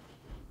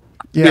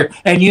 Yeah.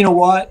 And you know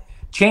what?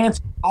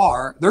 Chances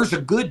are there's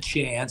a good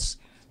chance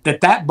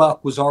that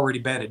buck was already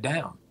bedded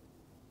down.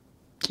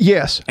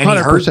 Yes, And he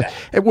heard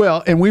 100%.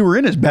 Well, and we were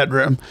in his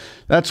bedroom.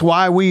 That's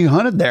why we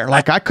hunted there.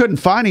 Like, I couldn't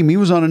find him. He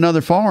was on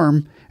another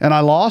farm, and I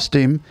lost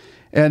him.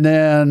 And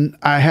then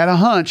I had a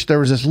hunch. There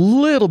was this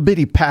little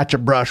bitty patch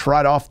of brush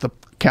right off the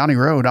county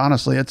road.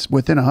 Honestly, it's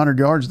within 100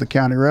 yards of the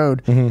county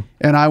road.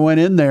 And I went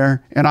in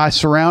there, and I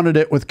surrounded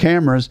it with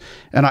cameras.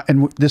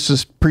 And this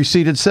is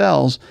preceded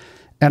cells.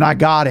 And I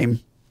got him.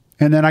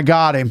 And then I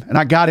got him, and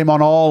I got him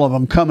on all of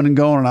them, coming and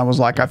going. And I was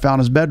like, I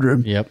found his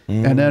bedroom. Yep.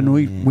 And then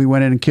we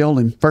went in and killed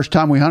him. First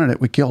time we hunted it,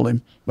 we killed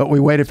him. But we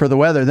waited for the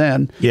weather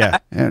then. Yeah.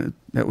 And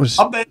it was.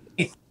 I bet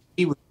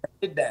he was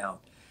bedded down.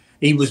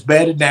 He was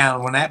bedded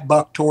down when that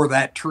buck tore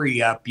that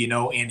tree up,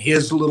 in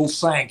his little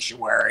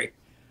sanctuary.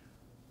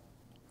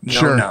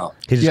 Sure. No.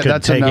 He just couldn't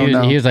that's a take it.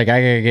 no. He was like,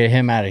 I gotta get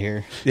him out of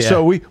here. Yeah.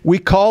 So we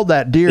called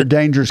that deer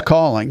Danger's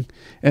Calling.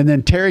 And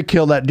then Terry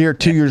killed that deer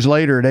 2 years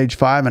later at age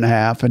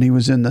 5.5, and he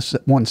was in the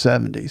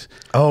 170s.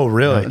 Oh,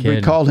 really? We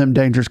called him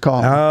Danger's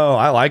Calling. Oh,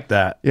 I like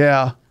that.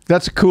 Yeah.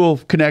 That's a cool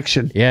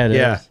connection. Yeah, it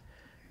Yeah. is.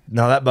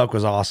 No, that buck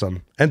was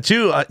awesome. And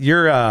two,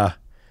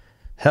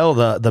 hell,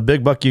 the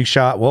big buck you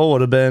shot,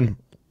 would have been,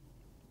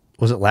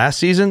 was it last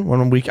season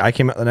when I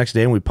came out the next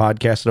day and we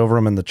podcasted over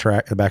him in the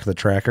back of the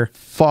tracker?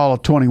 Fall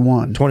of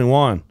 21.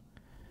 21.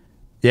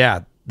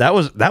 Yeah, that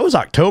was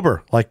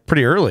October, like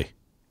pretty early.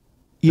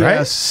 Yeah,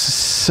 Right?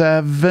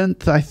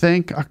 7th, I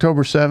think,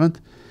 October 7th.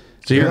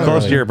 So you're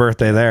close to your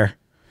birthday there.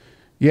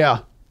 Yeah.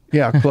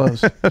 Yeah,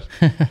 close.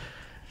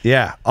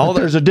 Yeah.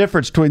 There's a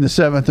difference between the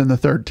 7th and the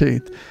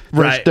 13th.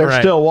 Right, They're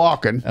right. still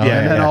walking. Yeah,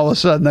 and then yeah. all of a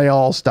sudden they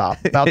all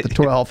stop about the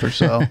 12th or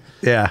so.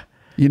 Yeah.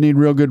 You need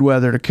real good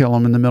weather to kill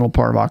them in the middle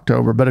part of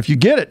October. But if you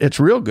get it,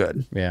 it's real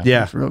good. Yeah.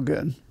 Yeah. It's real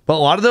good. But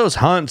a lot of those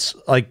hunts,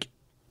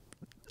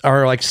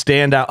 are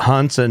standout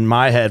hunts in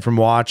my head from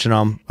watching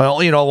them.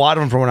 Well, a lot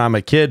of them from when I'm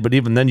a kid, but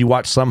even then you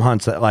watch some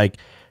hunts that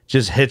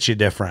just hit you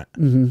different.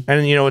 And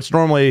it's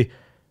normally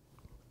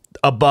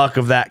a buck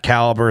of that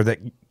caliber that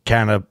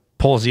kind of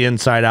pulls the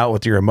inside out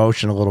with your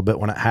emotion a little bit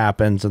when it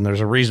happens. And there's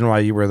a reason why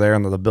you were there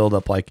in the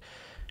buildup.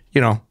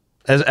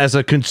 As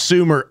a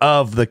consumer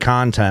of the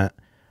content,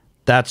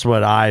 that's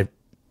what I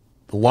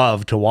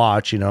love to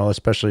watch,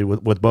 especially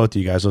with both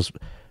of you guys,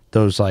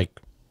 those hunts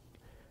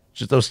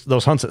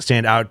that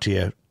stand out to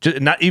you.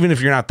 Not even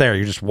if you're not there,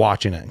 you're just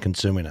watching it and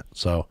consuming it.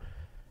 So,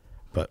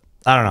 but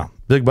I don't know.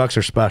 Big bucks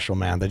are special,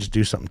 man. They just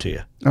do something to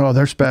you. Oh,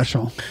 they're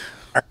special.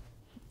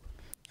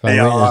 Hey,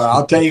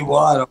 I'll tell you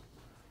what.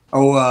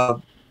 I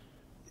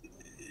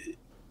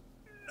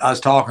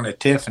was talking to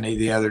Tiffany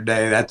the other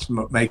day. That's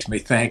what makes me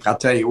think. I'll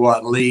tell you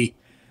what,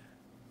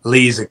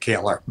 Lee's a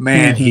killer.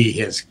 Man,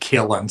 he is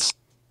killing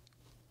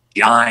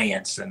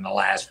giants in the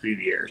last few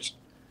years.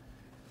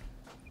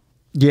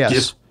 Yes.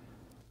 Just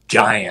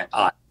giant.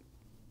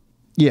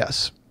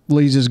 Yes.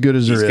 Lee's as good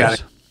as there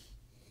is.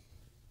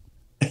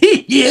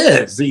 He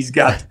is. He's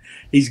got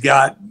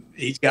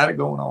it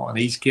going on.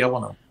 He's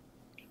killing them.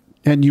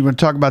 And you would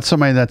talk about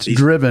somebody that's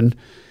driven.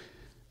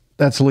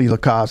 That's Lee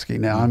Lakowski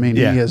now. I mean,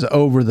 Yeah. he is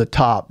over the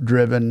top,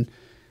 driven,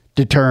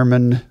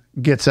 determined,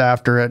 gets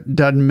after it,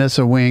 doesn't miss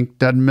a wink,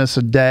 doesn't miss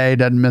a day,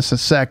 doesn't miss a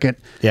second.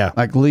 Yeah.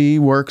 Like, Lee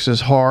works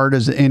as hard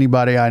as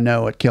anybody I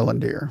know at killing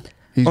deer.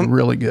 He's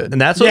really good. And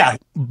that's what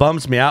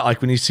bums me out.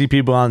 Like when you see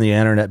people on the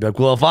internet be like,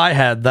 well, if I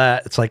had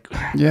that, it's like,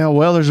 Yeah,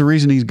 well, there's a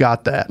reason he's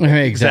got that.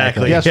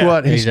 Exactly. Guess Yeah,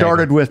 what? He exactly.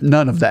 started with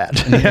none of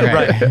that. yeah,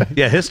 right.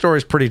 Yeah, his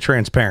story's pretty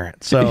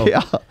transparent. So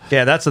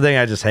yeah, that's the thing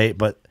I just hate.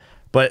 But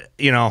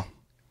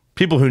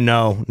people who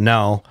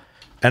know.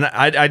 And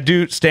I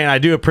do, Stan, I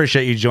do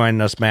appreciate you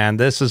joining us, man.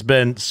 This has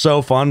been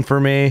so fun for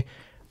me.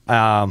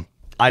 Been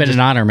an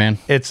honor, man.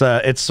 It's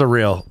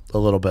surreal a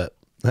little bit.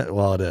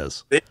 Well, it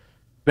is. It's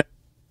been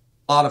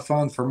a lot of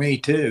fun for me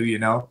too.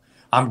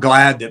 I'm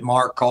glad that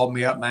Mark called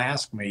me up and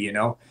asked me.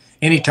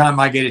 Anytime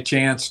I get a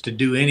chance to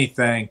do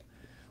anything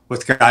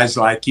with guys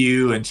like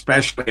you, and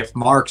especially if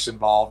Mark's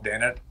involved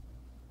in it,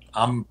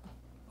 I'm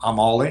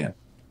all in.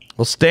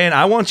 Well, Stan,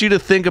 I want you to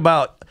think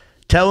about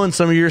telling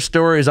some of your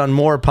stories on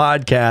more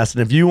podcasts.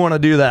 And if you want to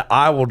do that,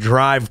 I will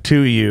drive to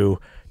you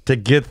to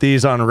get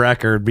these on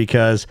record,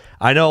 because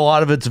I know a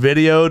lot of it's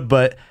videoed,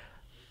 but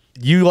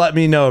you let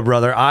me know,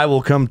 brother. I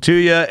will come to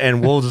you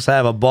and we'll just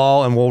have a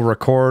ball and we'll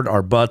record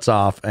our butts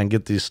off and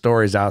get these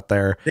stories out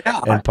there in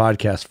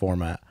podcast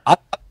format.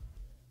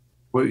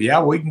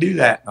 Yeah, we can do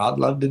that. I'd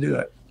love to do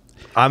it.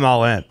 I'm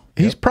all in.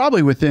 He's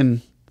probably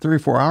within 3 or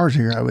 4 hours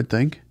here, I would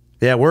think.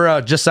 Yeah,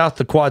 we're just south of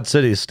the Quad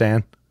Cities,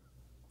 Stan.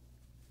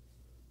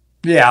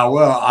 Yeah,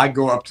 well, I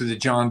go up to the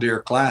John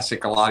Deere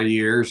Classic a lot of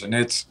years, and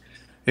it's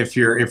if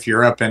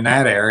you're up in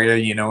that area,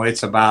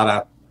 it's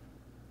about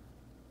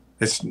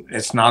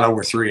it's not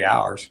over 3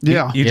 hours.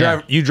 Yeah.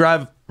 You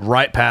drive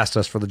right past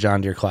us for the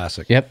John Deere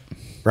Classic. Yep.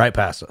 Right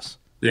past us.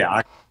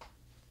 Yeah,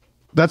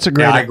 That's a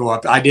great. I go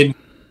up. I didn't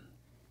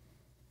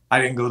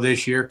go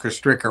this year because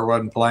Stricker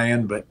wasn't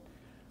playing, but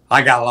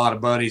I got a lot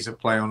of buddies that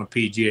play on the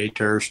PGA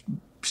Tour.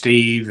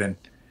 Steve and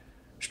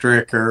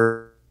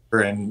Stricker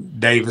and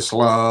Davis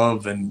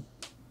Love and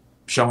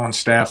Sean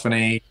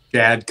Stephanie,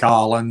 Chad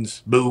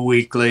Collins, Boo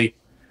Weekly,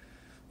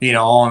 you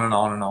know, on and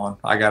on and on.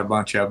 I got a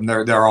bunch of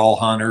them. They're all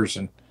hunters,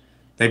 and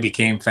they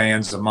became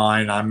fans of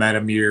mine. I met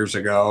them years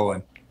ago,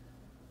 and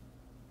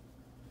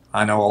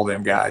I know all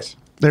them guys.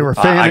 They were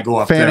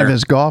fan of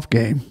his golf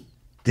game.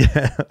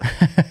 Yeah.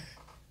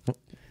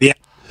 Yeah.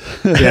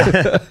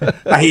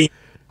 Yeah.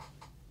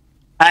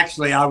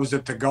 Actually, I was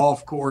at the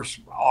golf course,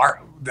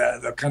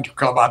 the country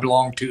club I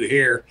belong to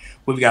here.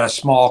 We've got a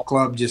small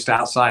club just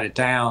outside of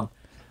town,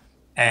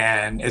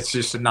 and it's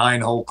just a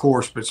 9-hole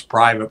course, but it's a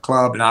private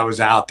club. And I was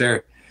out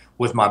there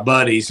with my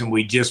buddies, and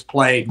we just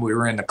played. We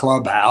were in the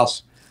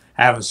clubhouse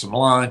having some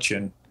lunch,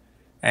 and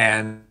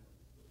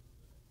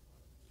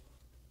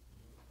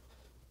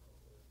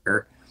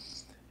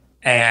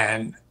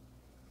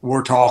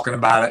we're talking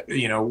about it.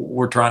 You know,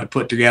 we're trying to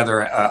put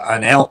together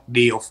an elk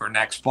deal for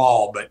next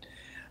fall, but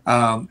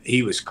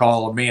he was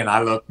calling me, and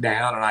I looked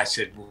down and I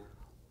said,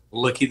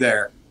 looky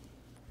there.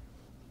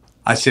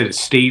 I said, it's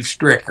Steve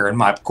Stricker.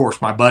 And of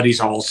course, my buddies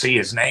all see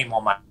his name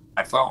on my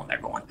phone. They're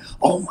going,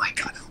 oh my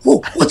God,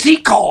 what's he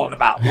calling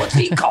about? What's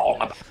he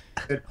calling about?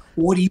 I said,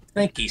 what do you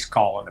think he's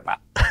calling about?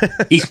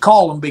 He's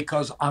calling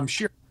because I'm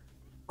sure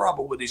he's in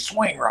trouble with his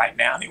swing right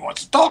now, and he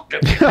wants to talk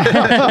to me.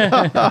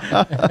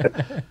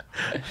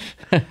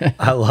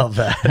 I love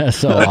that. That's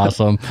so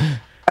awesome.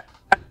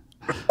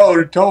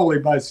 Oh, told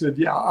him. I said,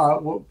 yeah,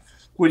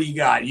 what do you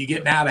got? You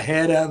getting out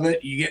ahead of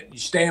it? You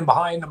stand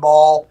behind the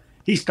ball?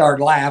 He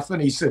started laughing.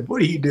 He said,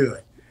 what are you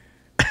doing?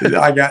 He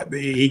got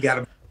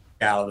a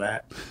out of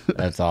that.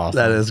 That's awesome.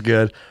 That is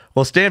good.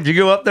 Well, Stan, if you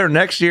go up there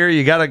next year,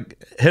 you got to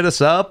hit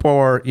us up,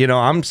 or, you know,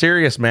 I'm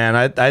serious, man.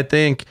 I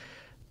think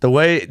the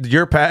way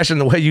your passion,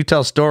 the way you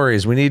tell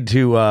stories, we need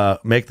to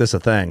make this a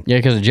thing. Yeah,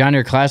 because the John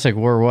Deere Classic,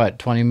 we're what,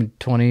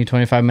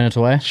 25 minutes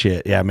away?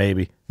 Shit. Yeah,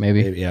 maybe.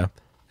 Yeah.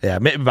 Yeah,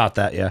 maybe about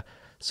that. Yeah.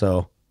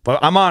 So,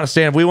 but I'm honest,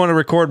 Stan, if we want to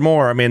record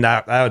more, I mean,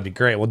 that would be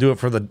great. We'll do it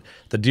for the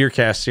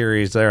Deercast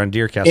series there on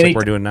Deercast like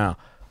we're doing now.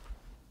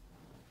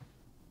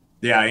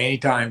 Yeah,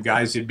 anytime,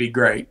 guys. It'd be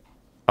great.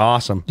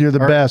 Awesome. You're the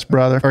best,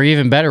 brother. Or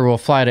even better, we'll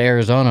fly to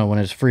Arizona when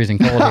it's freezing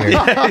cold here.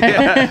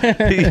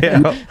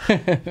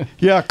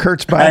 Yeah,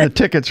 Kurt's buying the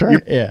tickets,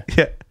 right? Yeah.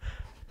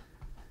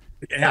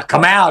 Yeah,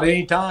 come out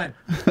anytime.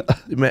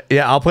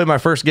 Yeah, I'll play my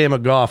first game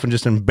of golf and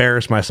just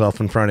embarrass myself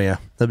in front of you.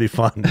 That'd be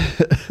fun.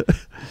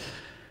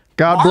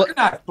 Mark and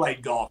I have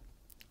played golf.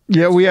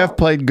 Yeah, we have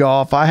played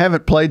golf. I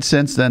haven't played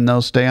since then, though,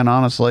 Stan,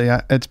 honestly.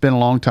 It's been a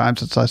long time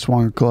since I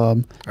swung a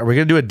club. Are we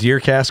going to do a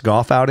Deercast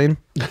golf outing?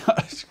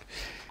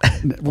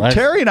 Well,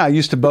 Terry and I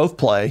used to both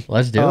play.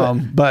 Let's do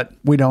it. But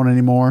we don't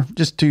anymore.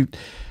 Just too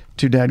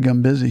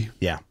dadgum busy.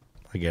 Yeah,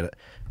 I get it.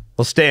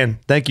 Well, Stan,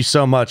 thank you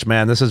so much,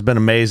 man. This has been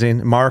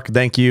amazing. Mark,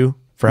 thank you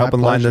for helping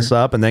line this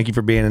up, and thank you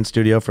for being in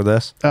studio for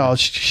this. Oh,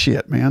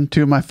 shit, man.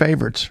 Two of my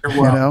favorites.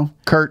 You know,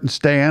 Kurt and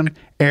Stan,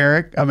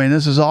 Eric. I mean,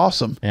 this is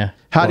awesome. Yeah.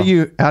 How do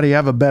you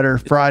have a better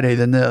Friday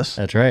than this?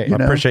 That's right. I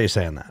appreciate you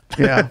saying that.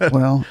 Yeah,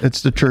 well,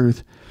 it's the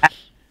truth.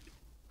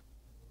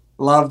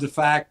 Love the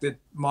fact that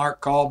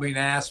Mark called me and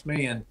asked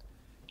me,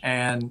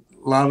 and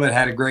love it.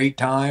 Had a great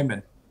time,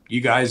 and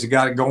you guys have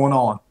got it going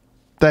on.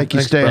 Thank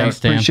you, Stan.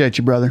 Appreciate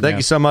you, brother. Thank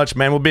you so much,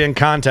 man. We'll be in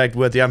contact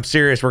with you. I'm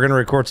serious. We're going to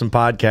record some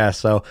podcasts.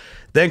 So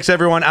thanks,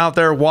 everyone out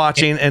there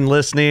watching and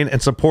listening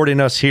and supporting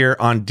us here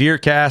on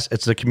Deercast.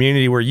 It's the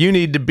community where you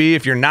need to be.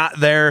 If you're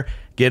not there,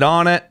 get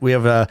on it. We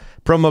have a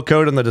promo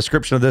code in the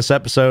description of this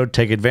episode.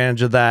 Take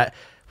advantage of that.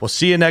 We'll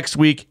see you next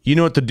week. You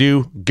know what to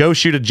do. Go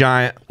shoot a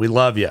giant. We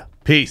love you.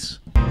 Peace.